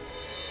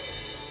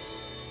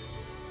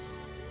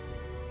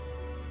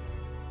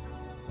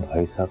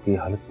 भाई साहब की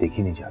हालत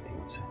देखी नहीं जाती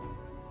मुझसे।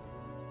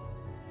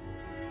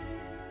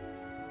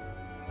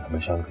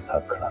 हमेशा उनके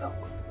साथ खड़ा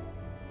रहूंगा,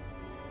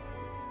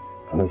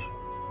 हमेशा।